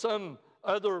or some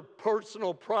other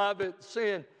personal private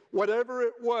sin, whatever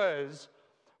it was,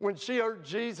 when she heard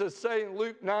Jesus say in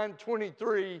Luke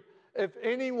 9:23, if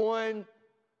anyone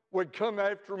would come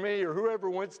after me or whoever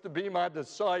wants to be my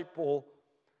disciple,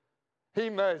 he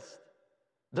must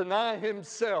deny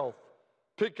himself,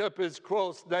 pick up his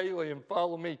cross daily and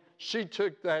follow me. She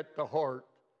took that to heart.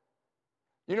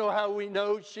 You know how we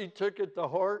know she took it to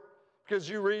heart? Because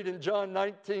you read in John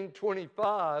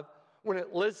 19:25, when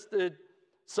it listed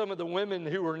some of the women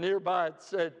who were nearby, it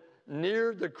said,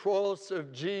 near the cross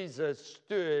of Jesus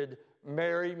stood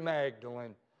Mary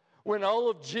Magdalene. When all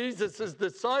of Jesus'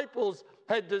 disciples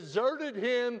had deserted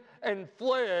him and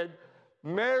fled,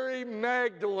 Mary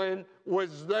Magdalene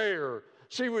was there.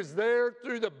 She was there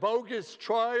through the bogus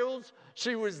trials.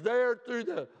 She was there through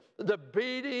the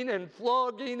beating and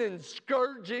flogging and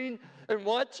scourging and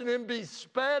watching him be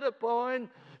spat upon.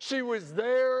 She was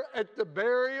there at the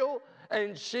burial,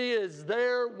 and she is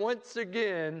there once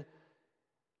again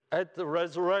at the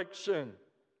resurrection.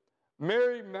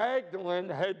 Mary Magdalene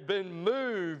had been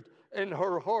moved in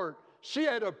her heart. She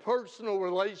had a personal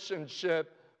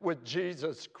relationship with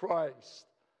Jesus Christ.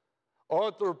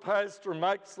 Author Pastor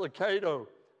Max Lucado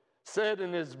said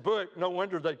in his book, no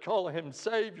wonder they call him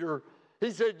Savior,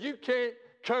 he said, you can't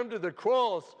come to the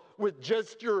cross with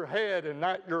just your head and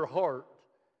not your heart.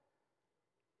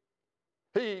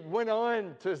 He went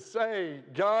on to say,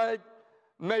 God,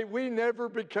 may we never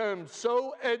become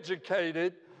so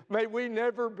educated, may we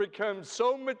never become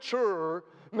so mature,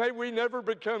 may we never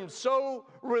become so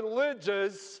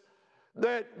religious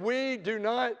that we do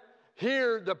not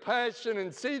hear the passion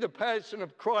and see the passion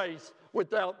of Christ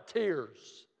without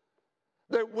tears.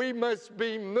 That we must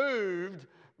be moved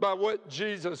by what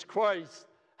Jesus Christ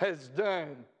has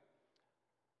done.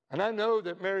 And I know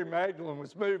that Mary Magdalene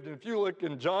was moved. And if you look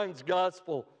in John's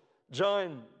Gospel,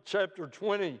 John chapter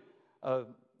 20,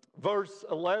 verse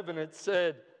 11, it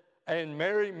said, and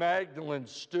Mary Magdalene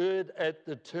stood at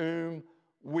the tomb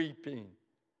weeping.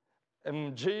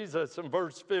 And Jesus in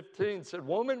verse 15 said,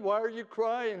 woman, why are you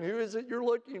crying? Who is it you're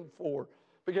looking for?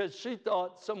 Because she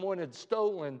thought someone had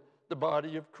stolen the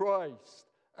body of Christ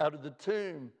out of the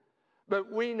tomb.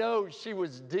 But we know she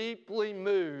was deeply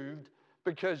moved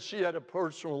because she had a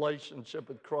personal relationship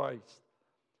with Christ.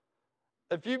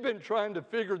 If you've been trying to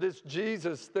figure this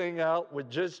Jesus thing out with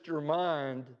just your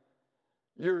mind,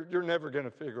 you're never going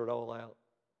to figure it all out.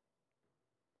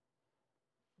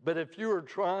 But if you are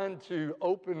trying to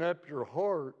open up your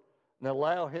heart and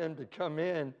allow him to come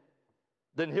in,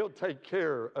 then he'll take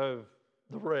care of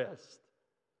the rest.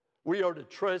 We are to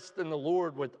trust in the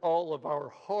Lord with all of our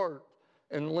heart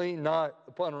and lean not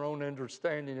upon our own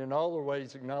understanding. In all our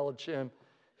ways acknowledge him.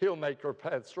 He'll make our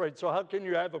path straight. So how can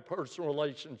you have a personal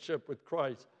relationship with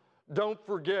Christ? Don't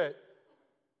forget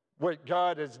what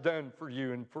God has done for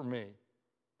you and for me.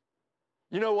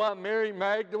 You know why Mary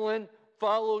Magdalene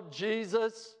followed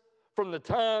Jesus from the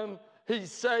time he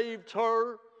saved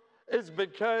her? Is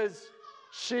because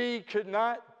she could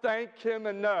not thank him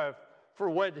enough for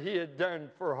what he had done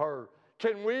for her.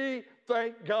 Can we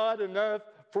thank God enough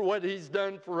for what he's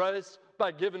done for us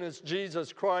by giving us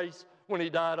Jesus Christ when he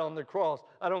died on the cross?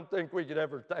 I don't think we could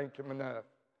ever thank him enough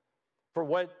for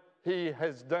what he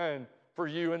has done for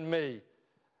you and me.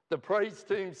 The praise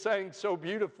team sang so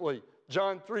beautifully.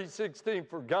 John 3:16,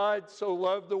 for God so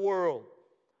loved the world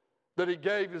that he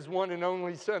gave his one and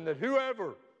only Son, that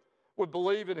whoever would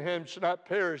believe in him should not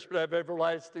perish but have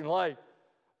everlasting life.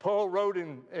 Paul wrote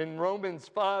in Romans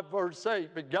 5 verse 8,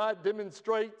 but God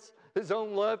demonstrates his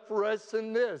own love for us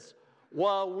in this: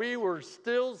 while we were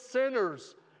still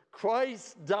sinners,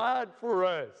 Christ died for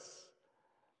us.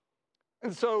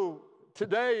 And so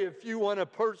today, if you want a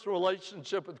personal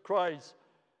relationship with Christ,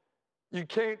 you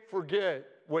can't forget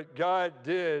what God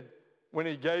did when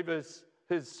he gave us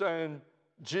his Son,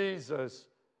 Jesus.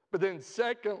 But then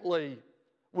secondly,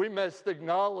 we must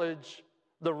acknowledge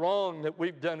the wrong that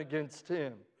we've done against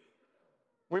him.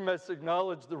 We must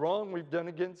acknowledge the wrong we've done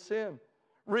against him.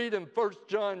 Read in 1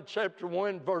 John chapter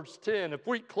 1, verse 10. If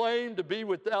we claim to be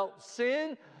without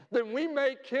sin, then we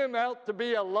make him out to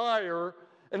be a liar,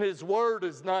 and his word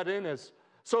is not in us.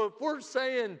 So if we're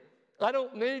saying, I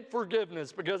don't need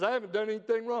forgiveness because I haven't done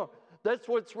anything wrong, that's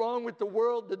what's wrong with the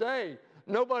world today.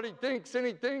 Nobody thinks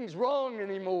anything's wrong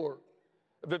anymore.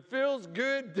 If it feels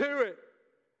good, do it.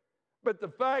 But the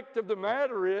fact of the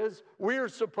matter is, we are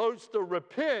supposed to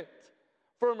repent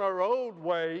from our old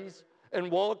ways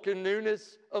and walk in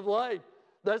newness of life.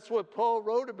 That's what Paul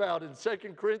wrote about in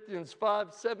 2 Corinthians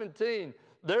 5:17.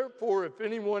 Therefore, if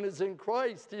anyone is in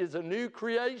Christ, he is a new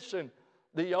creation.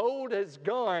 The old has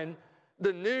gone,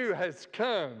 The new has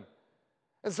come.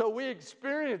 And so we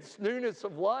experience newness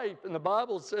of life. And the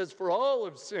Bible says, for all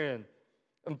have sinned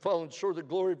and fallen short of the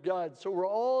glory of God. So we're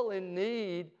all in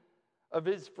need of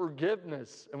his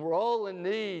forgiveness. And we're all in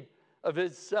need of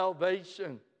his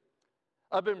salvation.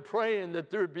 I've been praying that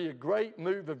there would be a great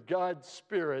move of God's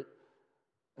Spirit.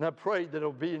 And I pray that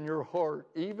it'll be in your heart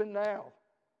even now.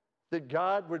 That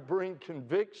God would bring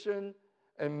conviction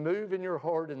and move in your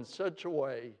heart in such a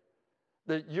way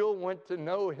that you'll want to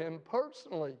know him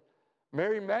personally.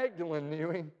 Mary Magdalene knew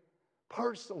him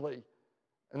personally.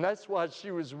 And that's why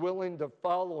she was willing to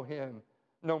follow him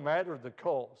no matter the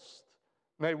cost.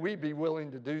 May we be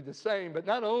willing to do the same. But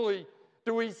not only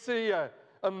do we see a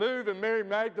move in Mary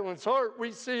Magdalene's heart,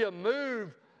 we see a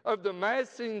move of the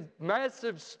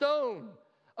massive stone.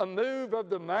 A move of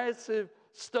the massive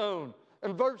stone.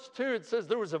 In verse 2 it says,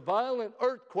 there was a violent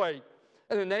earthquake,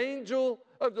 and an angel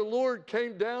of the Lord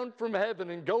came down from heaven,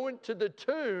 and going to the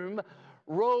tomb,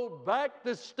 rolled back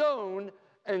the stone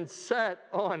and sat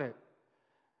on it.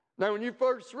 Now, when you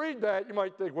first read that, you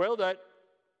might think, well, that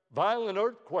violent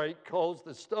earthquake caused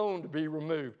the stone to be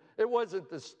removed. It wasn't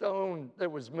the stone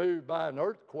that was moved by an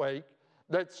earthquake.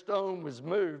 That stone was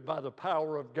moved by the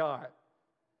power of God.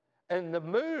 And the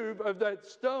move of that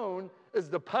stone is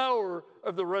the power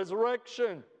of the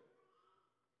resurrection.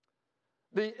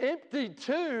 The empty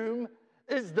tomb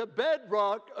is the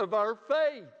bedrock of our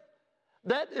faith.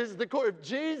 That is the core. If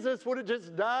Jesus would have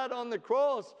just died on the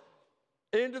cross,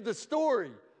 end of the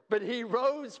story. But he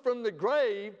rose from the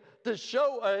grave to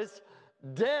show us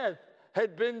death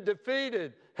had been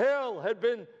defeated. Hell had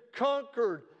been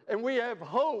conquered. And we have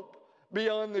hope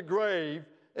beyond the grave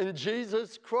in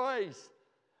Jesus Christ.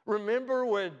 Remember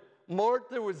when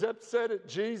Martha was upset at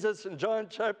Jesus in John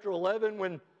chapter 11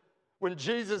 when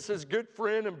Jesus' good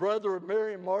friend and brother of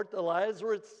Mary and Martha,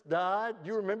 Lazarus, died? Do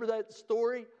you remember that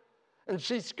story? And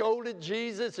she scolded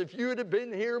Jesus, if you had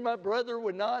been here, my brother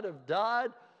would not have died.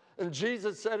 And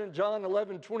Jesus said in John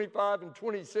 11:25 and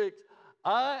 26,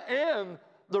 I am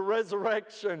the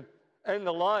resurrection and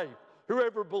the life.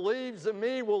 Whoever believes in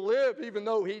me will live even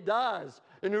though he dies.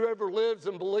 And whoever lives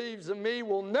and believes in me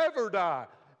will never die.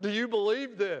 Do you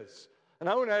believe this? And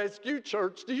I want to ask you,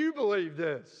 church, do you believe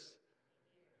this?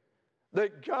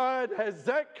 That God has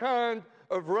that kind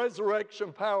of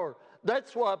resurrection power.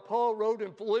 That's why Paul wrote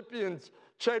in Philippians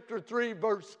chapter 3,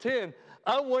 verse 10,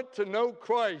 I want to know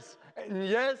Christ, and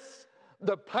yes,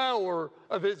 the power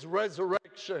of his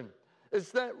resurrection.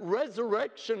 It's that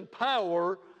resurrection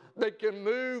power that can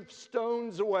move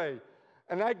stones away.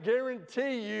 And I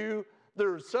guarantee you,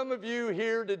 there are some of you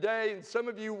here today and some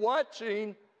of you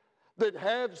watching that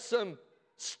have some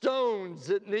stones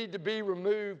that need to be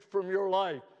removed from your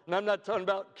life. And I'm not talking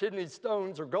about kidney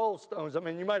stones or gallstones. I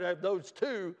mean, you might have those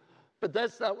too, but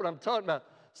that's not what I'm talking about.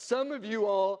 Some of you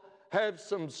all have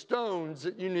some stones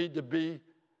that you need to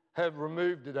have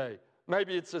removed today.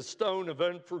 Maybe it's a stone of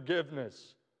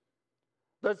unforgiveness.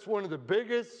 That's one of the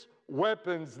biggest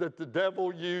weapons that the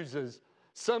devil uses.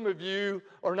 Some of you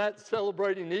are not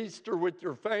celebrating Easter with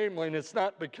your family, and it's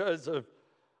not because of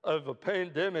a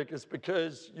pandemic. It's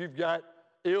because you've got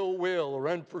ill will or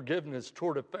unforgiveness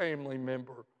toward a family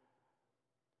member.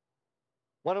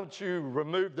 Why don't you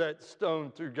remove that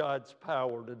stone through God's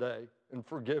power today and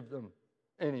forgive them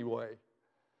anyway?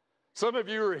 Some of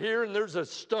you are here and there's a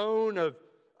stone of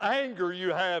anger you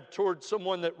have towards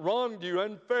someone that wronged you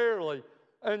unfairly,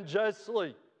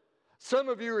 unjustly. Some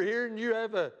of you are here and you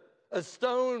have a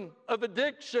stone of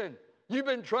addiction. You've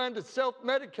been trying to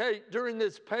self-medicate during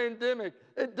this pandemic.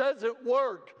 It doesn't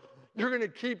work. You're going to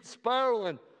keep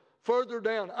spiraling further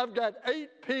down. I've got 8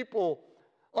 people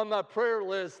on my prayer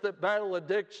list that battle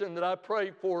addiction that I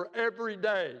pray for every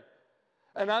day.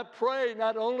 And I pray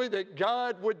not only that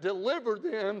God would deliver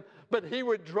them, but he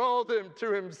would draw them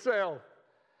to himself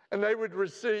and they would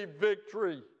receive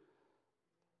victory.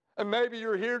 And maybe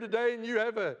you're here today and you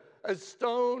have a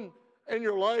stone in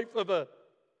your life of a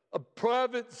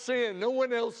private sin. No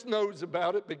one else knows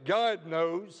about it, but God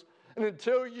knows. And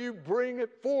until you bring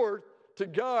it forth to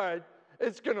God,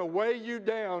 it's going to weigh you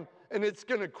down and it's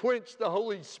going to quench the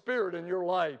Holy Spirit in your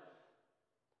life.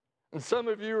 And some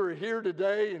of you are here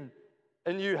today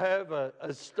and you have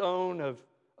a stone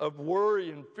of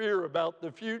worry and fear about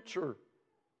the future.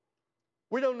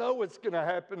 We don't know what's going to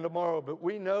happen tomorrow, but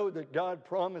we know that God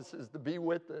promises to be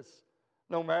with us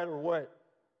no matter what.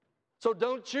 So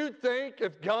don't you think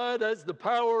if God has the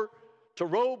power to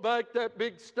roll back that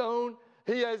big stone,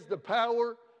 he has the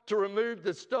power to remove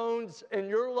the stones in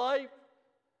your life?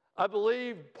 I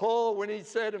believe Paul, when he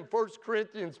said in 1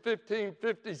 Corinthians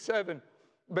 15:57,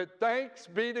 but thanks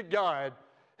be to God,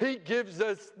 he gives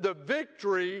us the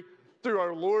victory through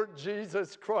our Lord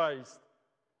Jesus Christ.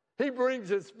 He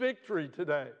brings us victory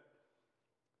today.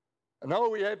 And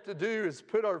all we have to do is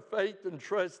put our faith and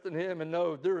trust in Him and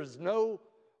know there is no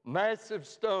massive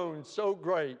stone so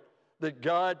great that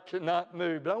God cannot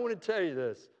move. But I want to tell you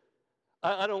this.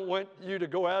 I don't want you to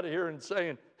go out of here and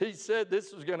saying, He said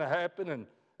this was going to happen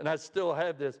and I still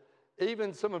have this.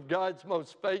 Even some of God's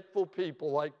most faithful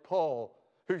people like Paul,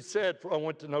 who said, for I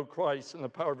want to know Christ and the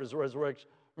power of His resurrection.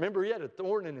 Remember, he had a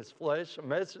thorn in his flesh, a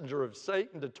messenger of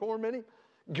Satan to torment him.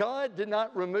 God did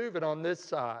not remove it on this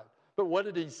side. But what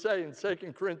did he say in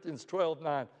 2 Corinthians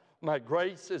 12:9? My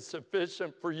grace is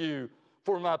sufficient for you,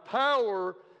 for my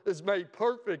power is made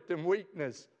perfect in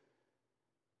weakness.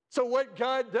 So what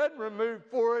God doesn't remove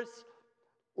for us,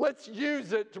 let's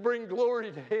use it to bring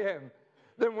glory to Him.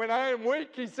 Then when I am weak,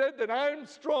 He said that I am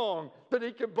strong, that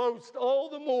He can boast all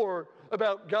the more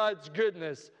about God's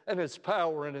goodness and His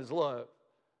power and His love.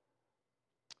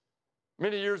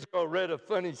 Many years ago, I read a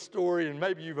funny story, and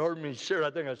maybe you've heard me share it.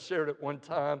 I think I shared it one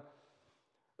time.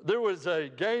 There was a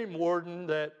game warden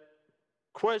that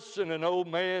questioned an old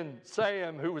man,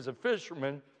 Sam, who was a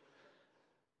fisherman.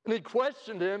 And he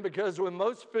questioned him because when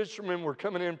most fishermen were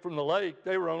coming in from the lake,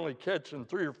 they were only catching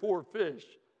 3 or 4 fish.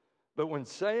 But when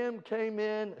Sam came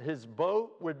in, his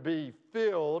boat would be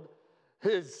filled.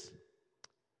 His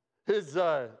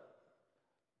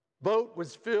boat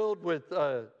was filled with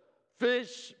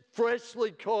fish,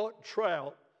 freshly caught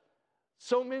trout.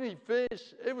 So many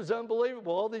fish, it was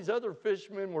unbelievable. All these other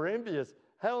fishermen were envious.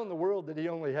 How in the world did he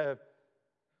only have,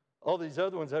 all these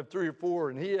other ones have 3 or 4,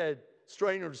 and he had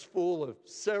strainers full of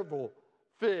several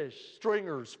fish,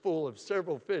 stringers full of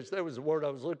several fish. That was the word I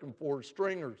was looking for,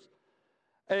 stringers.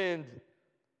 And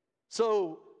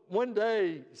so one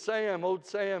day, old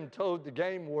Sam told the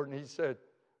game warden, he said,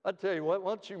 I tell you what,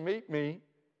 why don't you meet me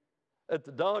at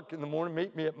the dock in the morning,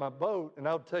 meet me at my boat, and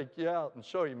I'll take you out and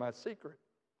show you my secret.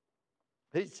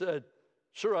 He said,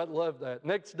 sure, I'd love that.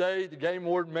 Next day, the game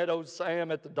warden met old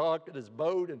Sam at the dock at his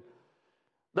boat, and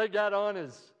they got on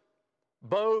his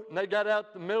boat, and they got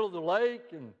out the middle of the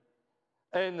lake,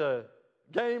 and the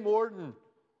game warden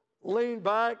leaned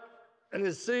back in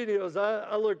his seat. He goes,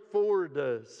 I look forward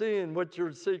to seeing what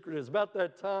your secret is. About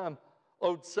that time,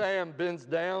 old Sam bends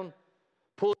down,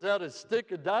 pulls out a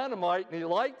stick of dynamite, and he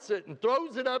lights it and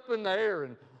throws it up in the air,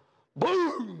 and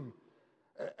boom!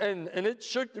 And it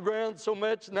shook the ground so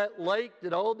much in that lake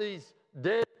that all these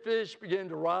dead fish began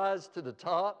to rise to the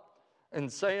top.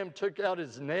 And Sam took out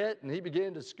his net, and he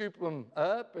began to scoop them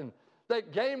up. And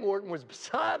that game warden was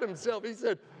beside himself. He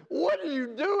said, what are you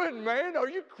doing, man? Are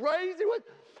you crazy? What?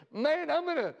 Man, I'm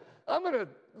gonna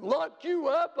lock you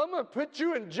up. I'm going to put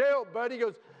you in jail, buddy. He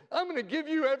goes, I'm going to give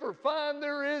you every fine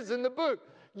there is in the book.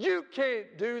 You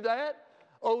can't do that.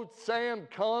 Old Sam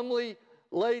calmly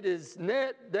laid his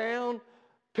net down,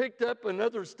 picked up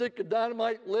another stick of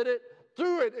dynamite, lit it,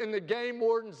 threw it in the game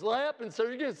warden's lap, and said,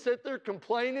 are you going to sit there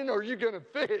complaining, or are you going to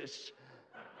fish?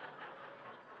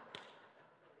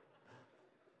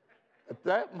 At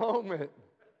that moment,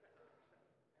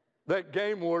 that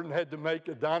game warden had to make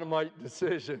a dynamite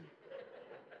decision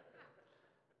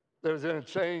that was going to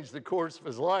change the course of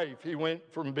his life. He went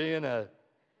from being an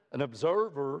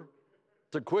observer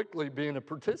to quickly being a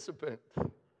participant.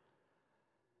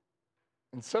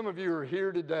 And some of you are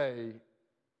here today,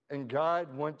 and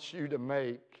God wants you to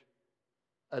make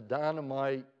a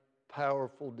dynamite,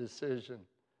 powerful decision,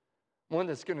 one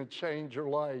that's going to change your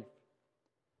life.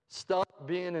 Stop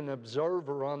being an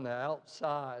observer on the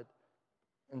outside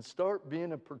and start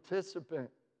being a participant,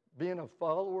 being a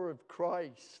follower of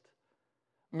Christ.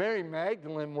 Mary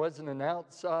Magdalene wasn't an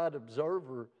outside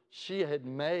observer. She had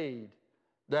made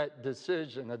that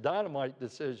decision, a dynamite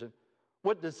decision.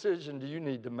 What decision do you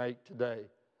need to make today?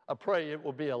 I pray it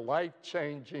will be a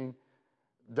life-changing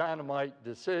dynamite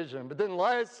decision. But then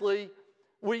lastly,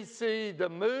 we see the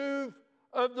move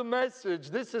of the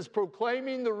message. This is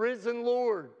proclaiming the risen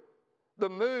Lord, the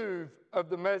move of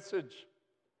the message.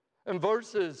 In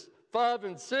verses 5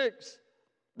 and 6,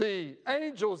 the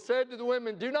angel said to the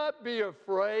women, do not be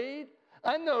afraid.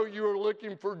 I know you are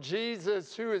looking for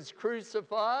Jesus who is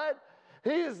crucified.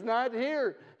 He is not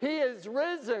here. He is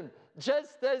risen,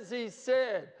 just as He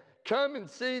said. Come and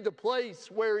see the place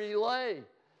where He lay.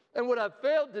 And what I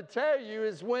failed to tell you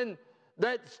is when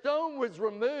that stone was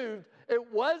removed,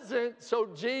 it wasn't so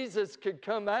Jesus could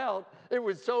come out. It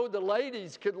was so the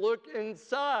ladies could look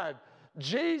inside.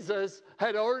 Jesus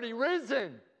had already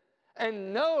risen.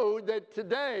 And know that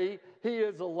today He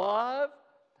is alive,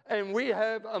 and we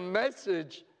have a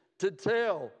message to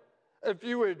tell. If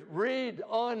you would read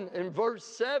on in verse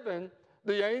 7,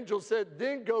 the angel said,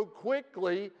 then go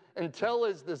quickly and tell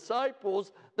his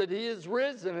disciples that he is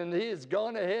risen and he has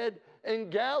gone ahead in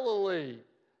Galilee.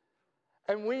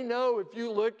 And we know if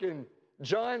you look in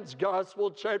John's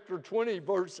Gospel, chapter 20,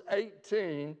 verse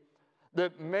 18,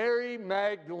 that Mary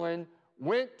Magdalene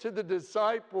went to the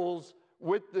disciples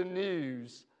with the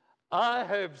news, I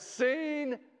have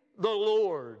seen the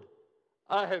Lord.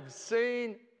 I have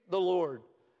seen the Lord.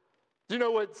 Do you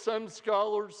know what some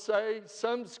scholars say?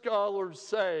 Some scholars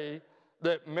say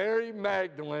that Mary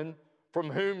Magdalene, from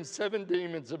whom 7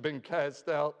 demons have been cast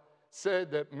out,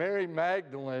 said that Mary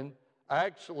Magdalene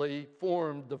actually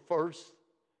formed the first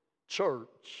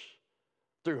church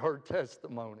through her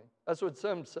testimony. That's what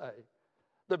some say.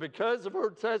 That because of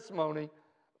her testimony,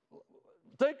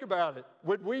 think about it.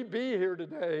 Would we be here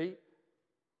today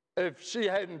if she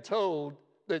hadn't told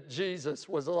that Jesus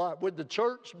was alive? Would the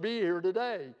church be here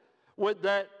today? Would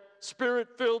that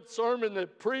Spirit-filled sermon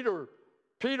that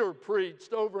Peter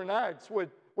preached over in Acts, would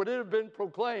it have been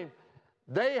proclaimed?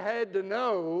 They had to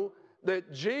know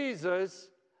that Jesus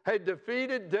had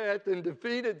defeated death and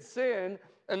defeated sin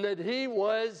and that he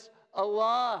was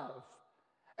alive.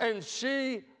 And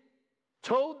she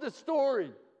told the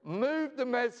story, moved the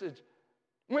message.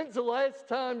 When's the last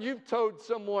time you've told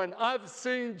someone, I've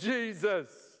seen Jesus?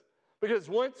 Because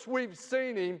once we've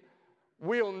seen him,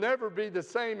 we'll never be the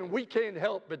same, and we can't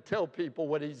help but tell people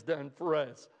what he's done for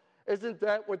us. Isn't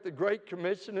that what the Great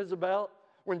Commission is about?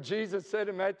 When Jesus said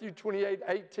in Matthew 28,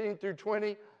 18 through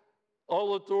 20,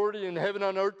 all authority in heaven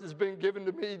and on earth has been given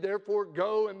to me. Therefore,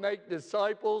 go and make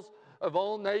disciples of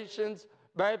all nations,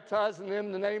 baptizing them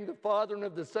in the name of the Father and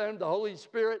of the Son and of the Holy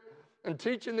Spirit, and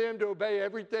teaching them to obey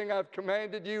everything I've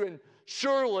commanded you. And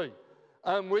surely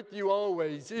I'm with you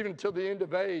always, even till the end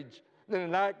of age. Then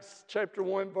in Acts chapter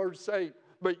 1, verse 8,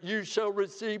 but you shall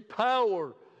receive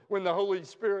power when the Holy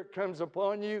Spirit comes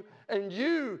upon you, and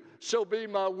you shall be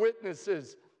my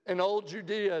witnesses in all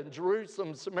Judea and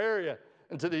Jerusalem, Samaria,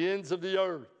 and to the ends of the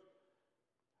earth.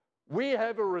 We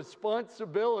have a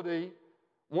responsibility,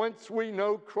 once we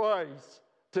know Christ,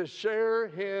 to share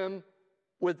him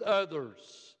with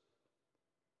others.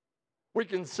 We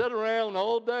can sit around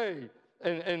all day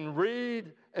and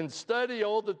read and study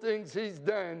all the things he's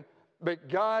done, but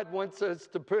God wants us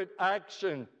to put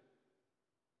action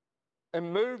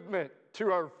and movement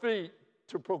to our feet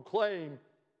to proclaim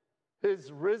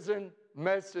his risen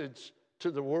message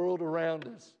to the world around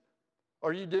us.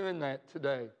 Are you doing that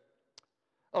today?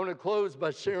 I want to close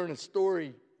by sharing a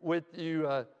story with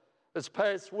you. This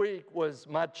past week was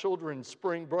my children's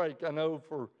spring break. I know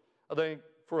I think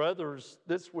for others,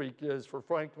 this week is for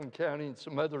Franklin County and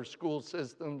some other school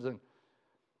systems.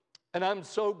 And I'm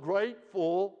so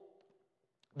grateful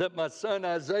that my son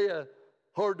Isaiah,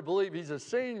 hard to believe he's a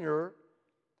senior,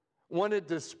 wanted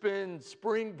to spend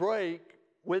spring break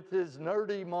with his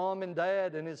nerdy mom and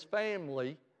dad and his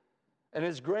family and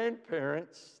his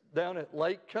grandparents down at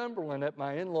Lake Cumberland. At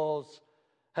my in-laws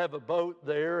have a boat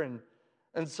there,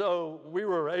 and so we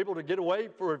were able to get away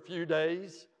for a few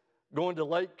days going to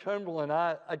Lake Cumberland.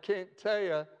 I can't tell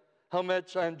you how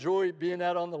much I enjoyed being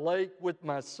out on the lake with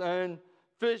my son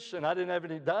fishing. I didn't have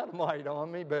any dynamite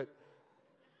on me, but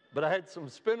I had some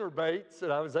spinner baits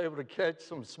that I was able to catch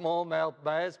some smallmouth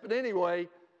bass. But anyway,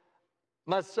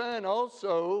 my son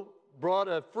also brought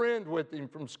a friend with him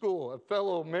from school, a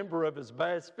fellow member of his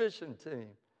bass fishing team.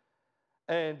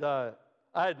 And I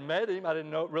had met him. I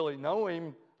didn't really know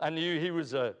him. I knew he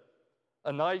was a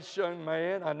nice young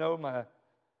man. I know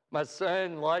my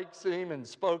son likes him and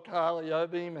spoke highly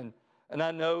of him. And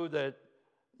I know that,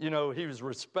 he was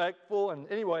respectful. And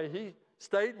anyway, he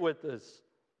stayed with us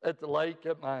at the lake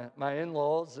at my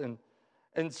in-laws.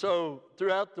 And so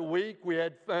throughout the week, we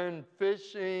had fun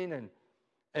fishing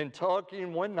and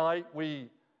talking. One night, we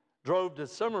drove to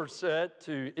Somerset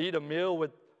to eat a meal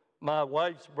with my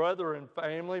wife's brother and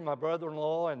family, my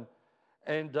brother-in-law.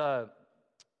 And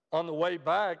on the way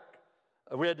back,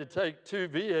 we had to take 2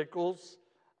 vehicles.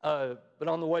 But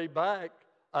on the way back,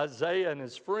 Isaiah and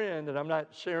his friend, and I'm not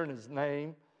sharing his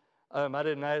name. I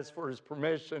didn't ask for his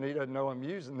permission. He doesn't know I'm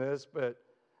using this, but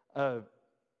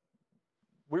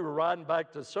we were riding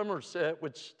back to Somerset,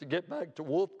 which to get back to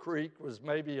Wolf Creek was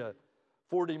maybe a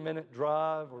 40-minute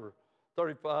drive or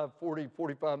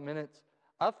 45 minutes.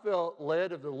 I felt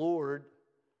led of the Lord.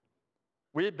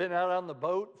 We had been out on the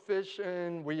boat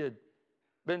fishing. We had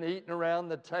been eating around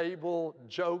the table,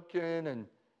 joking and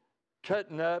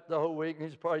cutting up the whole week. And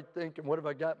he's probably thinking, what have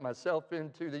I got myself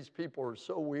into? These people are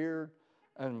so weird.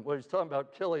 And he's talking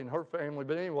about killing her family.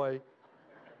 But anyway,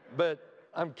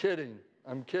 I'm kidding.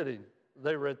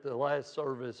 They were at the last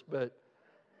service,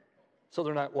 so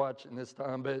they're not watching this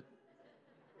time. But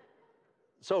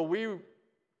so we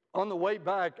on the way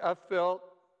back, I felt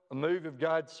a move of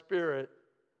God's Spirit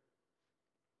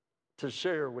to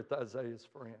share with Isaiah's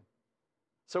friend.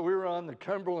 So we were on the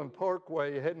Cumberland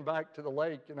Parkway heading back to the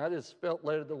lake, and I just felt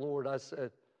led of the Lord. I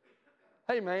said,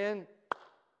 hey, man,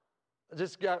 I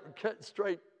just got cut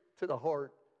straight to the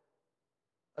heart.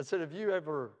 I said, have you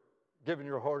ever given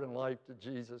your heart and life to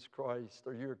Jesus Christ?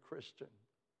 Are you a Christian?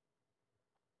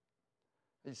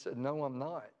 He said, no, I'm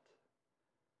not.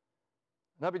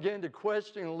 And I began to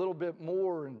question a little bit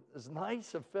more, and as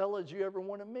nice a fella as you ever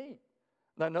want to meet.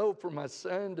 And I know for my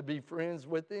son to be friends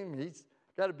with him, he's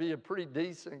got to be a pretty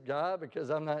decent guy, because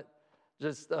I'm not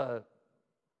just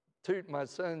tooting my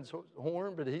son's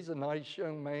horn, but he's a nice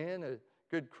young man, a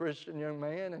good Christian young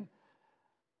man.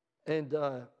 And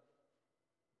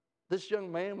this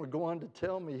young man would go on to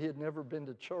tell me he had never been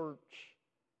to church,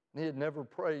 and he had never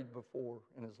prayed before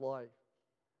in his life.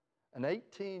 An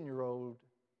 18-year-old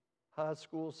high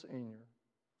school senior.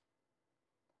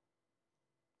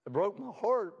 It broke my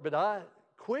heart, but I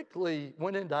quickly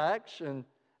went into action,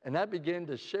 and I began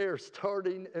to share,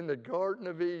 starting in the Garden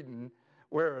of Eden,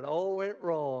 where it all went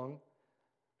wrong,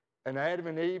 and Adam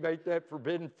and Eve ate that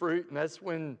forbidden fruit, and that's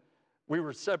when we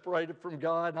were separated from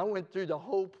God. And I went through the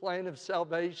whole plan of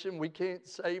salvation. We can't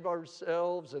save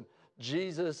ourselves, and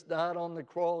Jesus died on the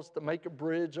cross to make a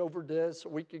bridge over death so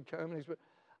we could come.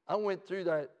 I went through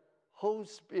that whole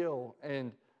spiel,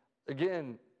 and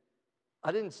again,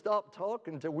 I didn't stop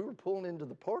talking until we were pulling into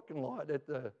the parking lot at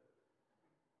the...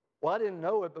 Well, I didn't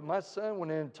know it, but my son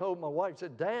went in and told my wife,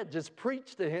 said, Dad, just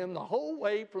preach to him the whole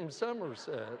way from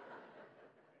Somerset.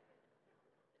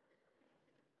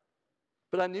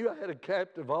 But I knew I had a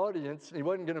captive audience, and he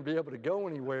wasn't going to be able to go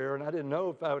anywhere, and I didn't know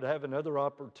if I would have another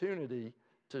opportunity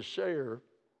to share.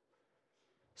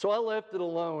 So I left it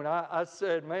alone. I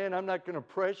said, man, I'm not going to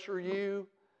pressure you,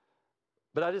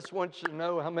 but I just want you to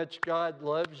know how much God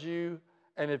loves you,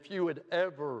 and if you would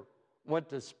ever want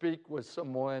to speak with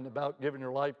someone about giving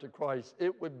your life to Christ,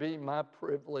 it would be my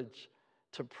privilege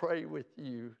to pray with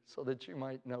you so that you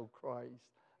might know Christ.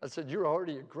 I said, you're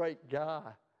already a great guy.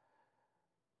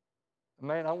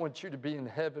 Man, I want you to be in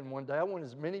heaven one day. I want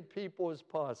as many people as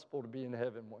possible to be in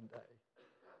heaven one day.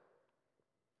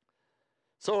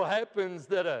 So it happens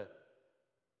that a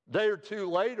day or two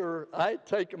later, I had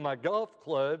taken my golf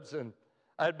clubs, and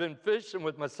I'd been fishing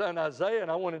with my son Isaiah,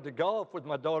 and I wanted to golf with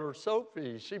my daughter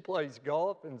Sophie. She plays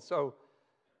golf, and so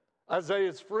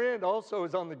Isaiah's friend also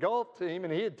is on the golf team,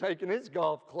 and he had taken his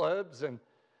golf clubs, and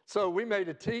so we made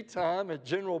a tee time at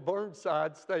General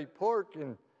Burnside State Park,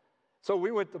 and so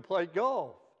we went to play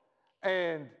golf.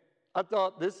 And I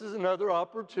thought this is another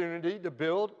opportunity to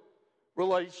build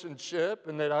relationship,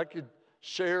 and that I could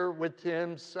share with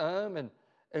him some,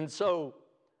 and so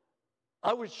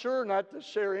I was sure not to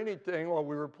share anything while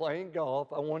we were playing golf.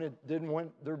 Didn't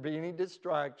want there to be any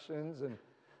distractions,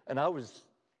 and I was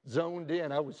zoned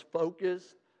in. I was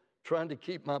focused, trying to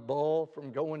keep my ball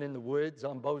from going in the woods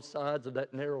on both sides of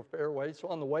that narrow fairway. So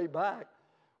on the way back,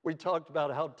 we talked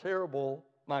about how terrible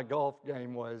my golf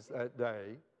game was that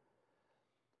day.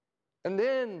 And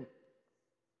then,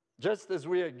 just as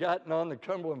we had gotten on the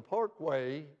Cumberland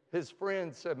Parkway, his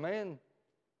friend said, man,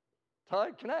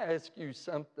 Todd, can I ask you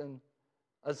something?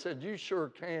 I said, you sure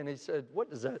can. He said, what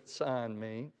does that sign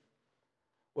mean?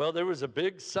 Well, there was a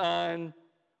big sign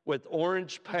with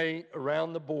orange paint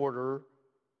around the border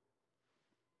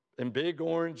in big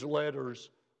orange letters,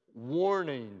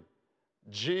 warning,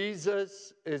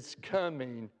 Jesus is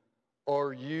coming.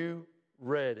 Are you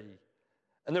ready?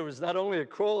 And there was not only a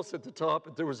cross at the top,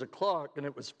 but there was a clock, and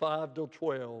it was 5 till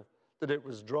 12, that it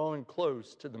was drawing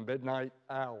close to the midnight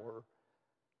hour.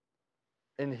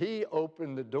 And he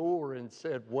opened the door and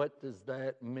said, what does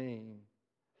that mean?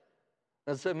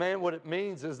 I said, man, what it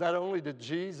means is not only did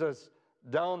Jesus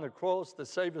die on the cross to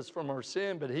save us from our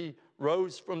sin, but he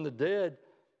rose from the dead.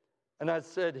 And I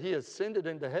said, he ascended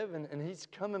into heaven, and he's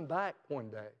coming back one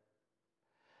day.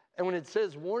 And when it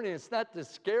says warning, it's not to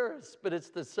scare us, but it's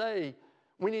to say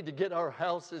we need to get our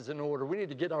houses in order. We need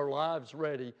to get our lives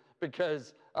ready,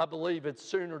 because I believe it's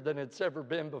sooner than it's ever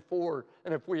been before.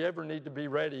 And if we ever need to be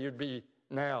ready, it'd be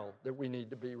now that we need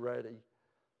to be ready.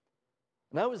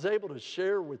 And I was able to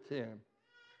share with him.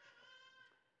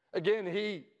 Again,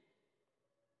 he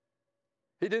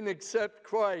didn't accept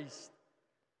Christ,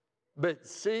 but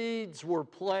seeds were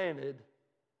planted.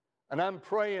 And I'm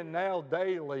praying now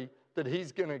daily that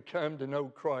he's going to come to know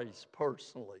Christ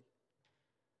personally.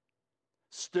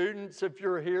 Students, if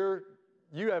you're here,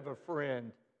 you have a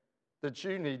friend that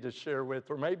you need to share with,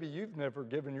 or maybe you've never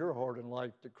given your heart and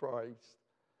life to Christ.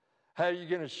 How are you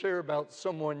going to share about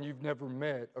someone you've never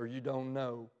met or you don't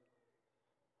know?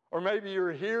 Or maybe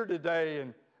you're here today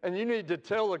And you need to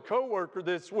tell a coworker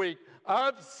this week,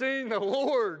 I've seen the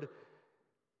Lord.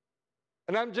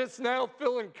 And I'm just now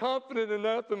feeling confident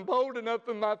enough and bold enough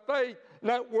in my faith,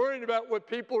 not worrying about what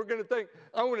people are going to think.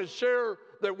 I want to share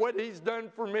that what He's done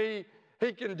for me,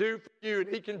 He can do for you, and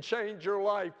He can change your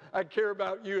life. I care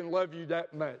about you and love you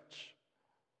that much.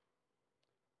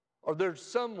 Or there's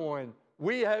someone,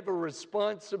 we have a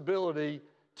responsibility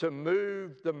to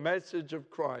move the message of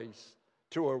Christ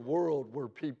to a world where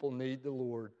people need the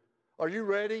Lord. Are you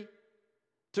ready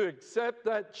to accept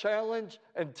that challenge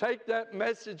and take that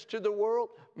message to the world?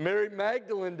 Mary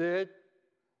Magdalene did.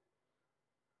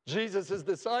 Jesus'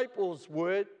 disciples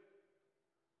would.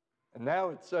 And now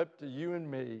it's up to you and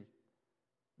me.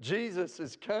 Jesus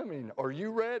is coming. Are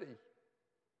you ready?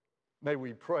 May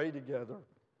we pray together.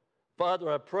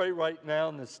 Father, I pray right now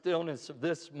in the stillness of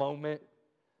this moment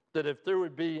that if there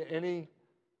would be any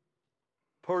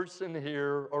person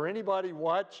here or anybody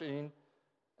watching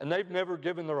and they've never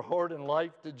given their heart and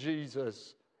life to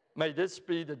Jesus, may this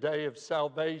be the day of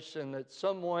salvation, that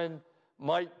someone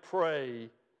might pray,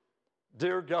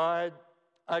 Dear God,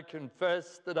 I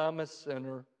confess that I'm a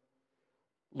sinner.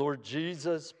 Lord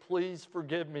Jesus, please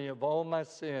forgive me of all my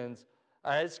sins.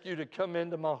 I ask you to come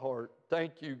into my heart.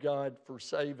 Thank you, God, for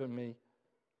saving me.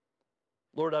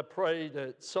 Lord, I pray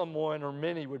that someone or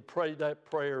many would pray that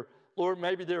prayer. Lord,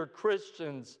 maybe there are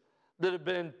Christians that have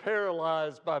been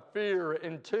paralyzed by fear,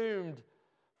 entombed,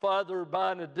 Father,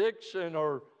 by an addiction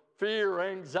or fear,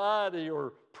 anxiety,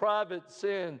 or private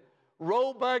sin.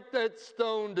 Roll back that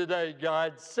stone today,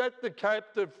 God. Set the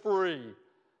captive free.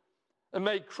 And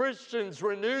may Christians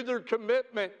renew their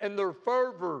commitment and their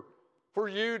fervor for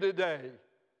you today.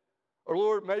 Or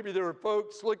Lord, maybe there are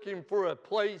folks looking for a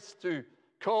place to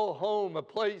call home, a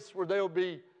place where they'll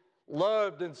be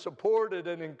loved and supported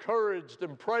and encouraged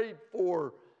and prayed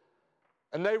for.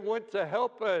 And they want to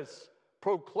help us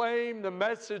proclaim the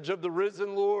message of the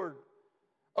risen Lord.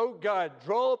 Oh God,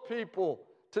 draw people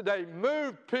today,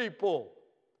 move people.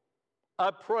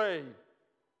 I pray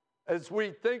as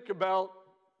we think about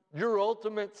your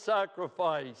ultimate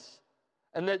sacrifice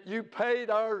and that you paid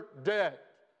our debt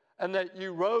and that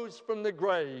you rose from the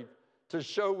grave to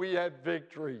show we have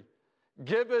victory.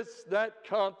 Give us that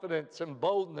confidence and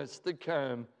boldness to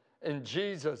come in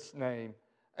Jesus' name.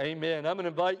 Amen. I'm going to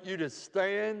invite you to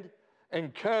stand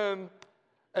and come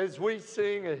as we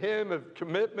sing a hymn of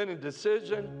commitment and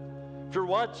decision. If you're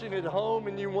watching at home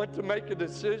and you want to make a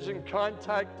decision,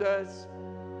 contact us.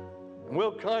 And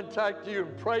we'll contact you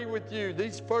and pray with you.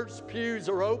 These first pews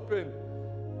are open.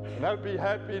 And I'd be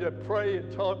happy to pray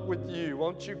and talk with you.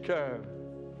 Won't you come?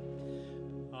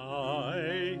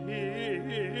 I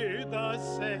hear the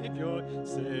Savior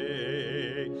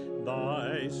say,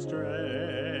 Thy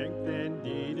strength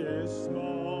indeed is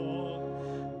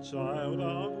small. Child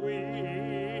of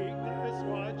weakness,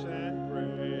 watch and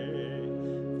pray.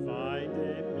 Find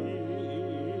in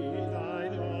me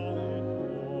thine all in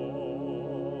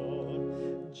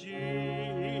all.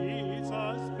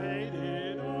 Jesus paid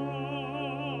it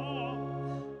all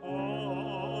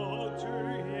to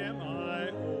Him I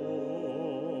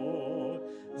owe.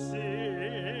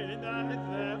 Sin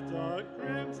had left a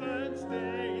crimson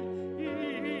stain,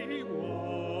 He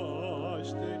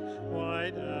washed it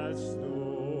white as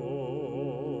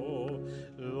snow.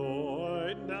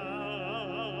 Lord,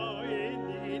 now in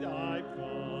need I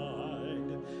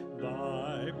find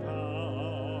Thy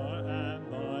power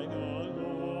and Thine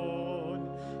alone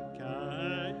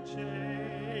can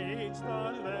change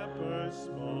the leper's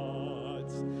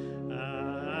spots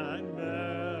and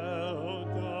melt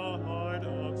the heart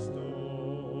of stone.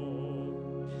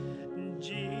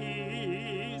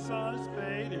 Jesus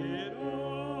paid it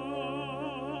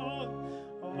all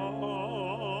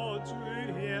to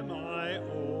Him I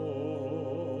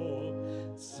owe.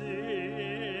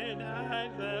 Sin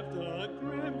had left a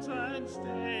crimson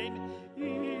stain,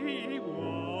 He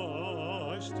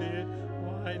washed it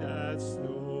white as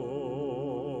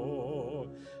snow.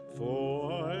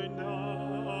 For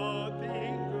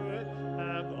nothing good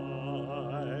have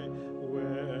I,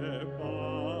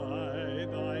 whereby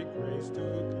Thy grace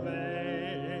to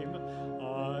claim.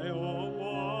 I'll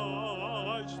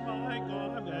wash my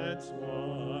garments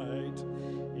white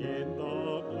in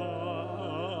the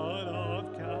blood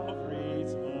of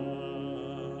Calvary's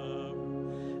love.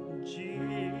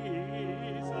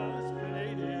 Jesus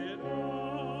paid it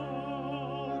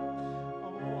all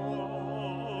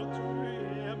to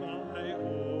Him I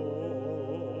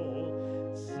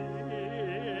owe.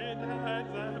 Sin had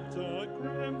left a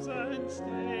crimson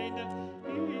stain,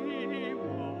 He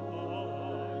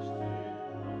washed it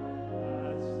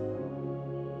as snow.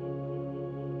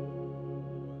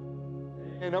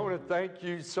 And I want to thank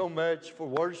you so much for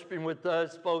worshiping with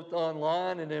us both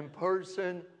online and in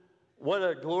person. What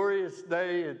a glorious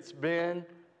day it's been. And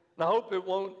I hope it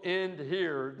won't end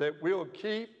here, that we'll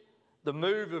keep the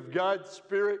move of God's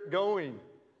Spirit going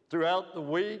throughout the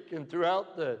week and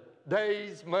throughout the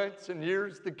days, months, and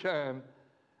years to come.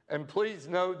 And please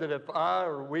know that if I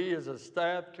or we as a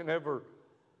staff can ever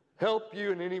help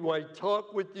you in any way,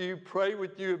 talk with you, pray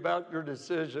with you about your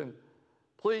decision,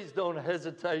 please don't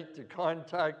hesitate to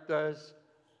contact us.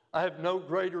 I have no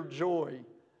greater joy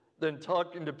than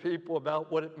talking to people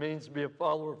about what it means to be a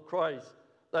follower of Christ.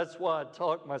 That's why I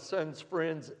talked my son's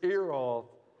friend's ear off,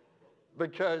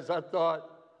 because I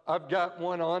thought, I've got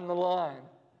one on the line,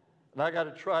 and I got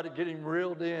to try to get him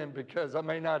reeled in because I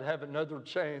may not have another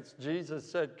chance. Jesus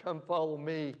said, come follow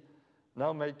me, and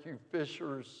I'll make you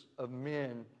fishers of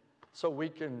men, so we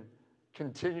can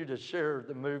continue to share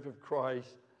the move of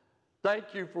Christ.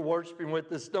 Thank you for worshiping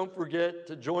with us. Don't forget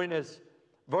to join us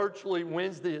virtually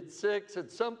Wednesday at 6.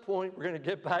 At some point, we're going to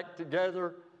get back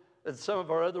together at some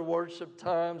of our other worship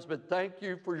times. But thank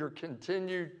you for your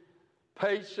continued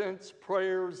patience,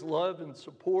 prayers, love, and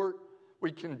support.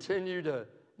 We continue to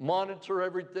monitor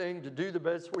everything, to do the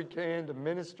best we can, to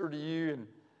minister to you,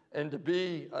 and to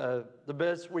be the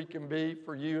best we can be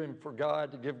for you and for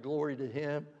God, to give glory to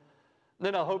Him.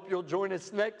 Then I hope you'll join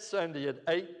us next Sunday at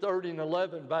 8:30 and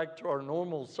 11, back to our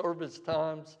normal service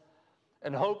times.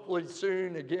 And hopefully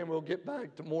soon, again, we'll get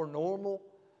back to more normal.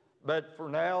 But for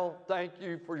now, thank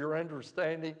you for your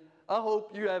understanding. I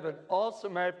hope you have an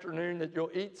awesome afternoon, that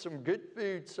you'll eat some good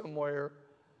food somewhere,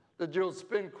 that you'll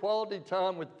spend quality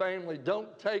time with family.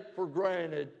 Don't take for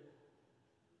granted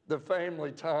the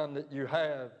family time that you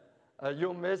have.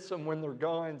 You'll miss them when they're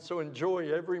gone, so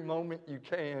enjoy every moment you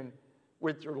can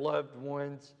with your loved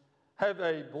ones. Have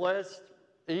a blessed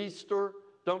Easter.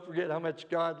 Don't forget how much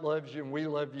God loves you, and we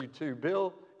love you too.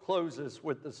 Bill, close us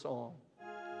with the song.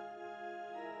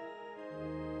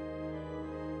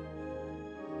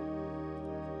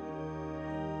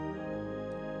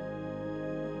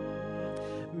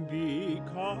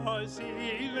 Because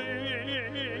He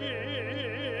lives,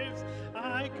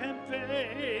 I can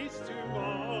face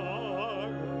tomorrow.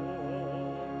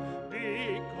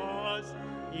 Because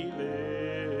He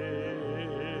lives,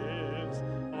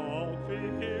 all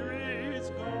fear is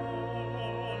gone.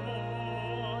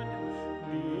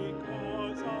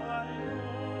 Because I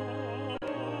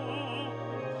know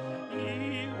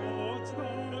He holds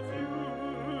the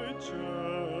future,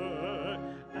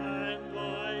 and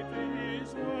life is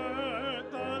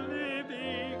worth the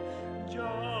living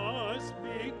just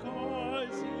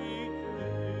because He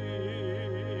lives.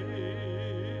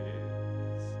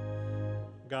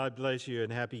 God bless you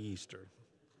and happy Easter.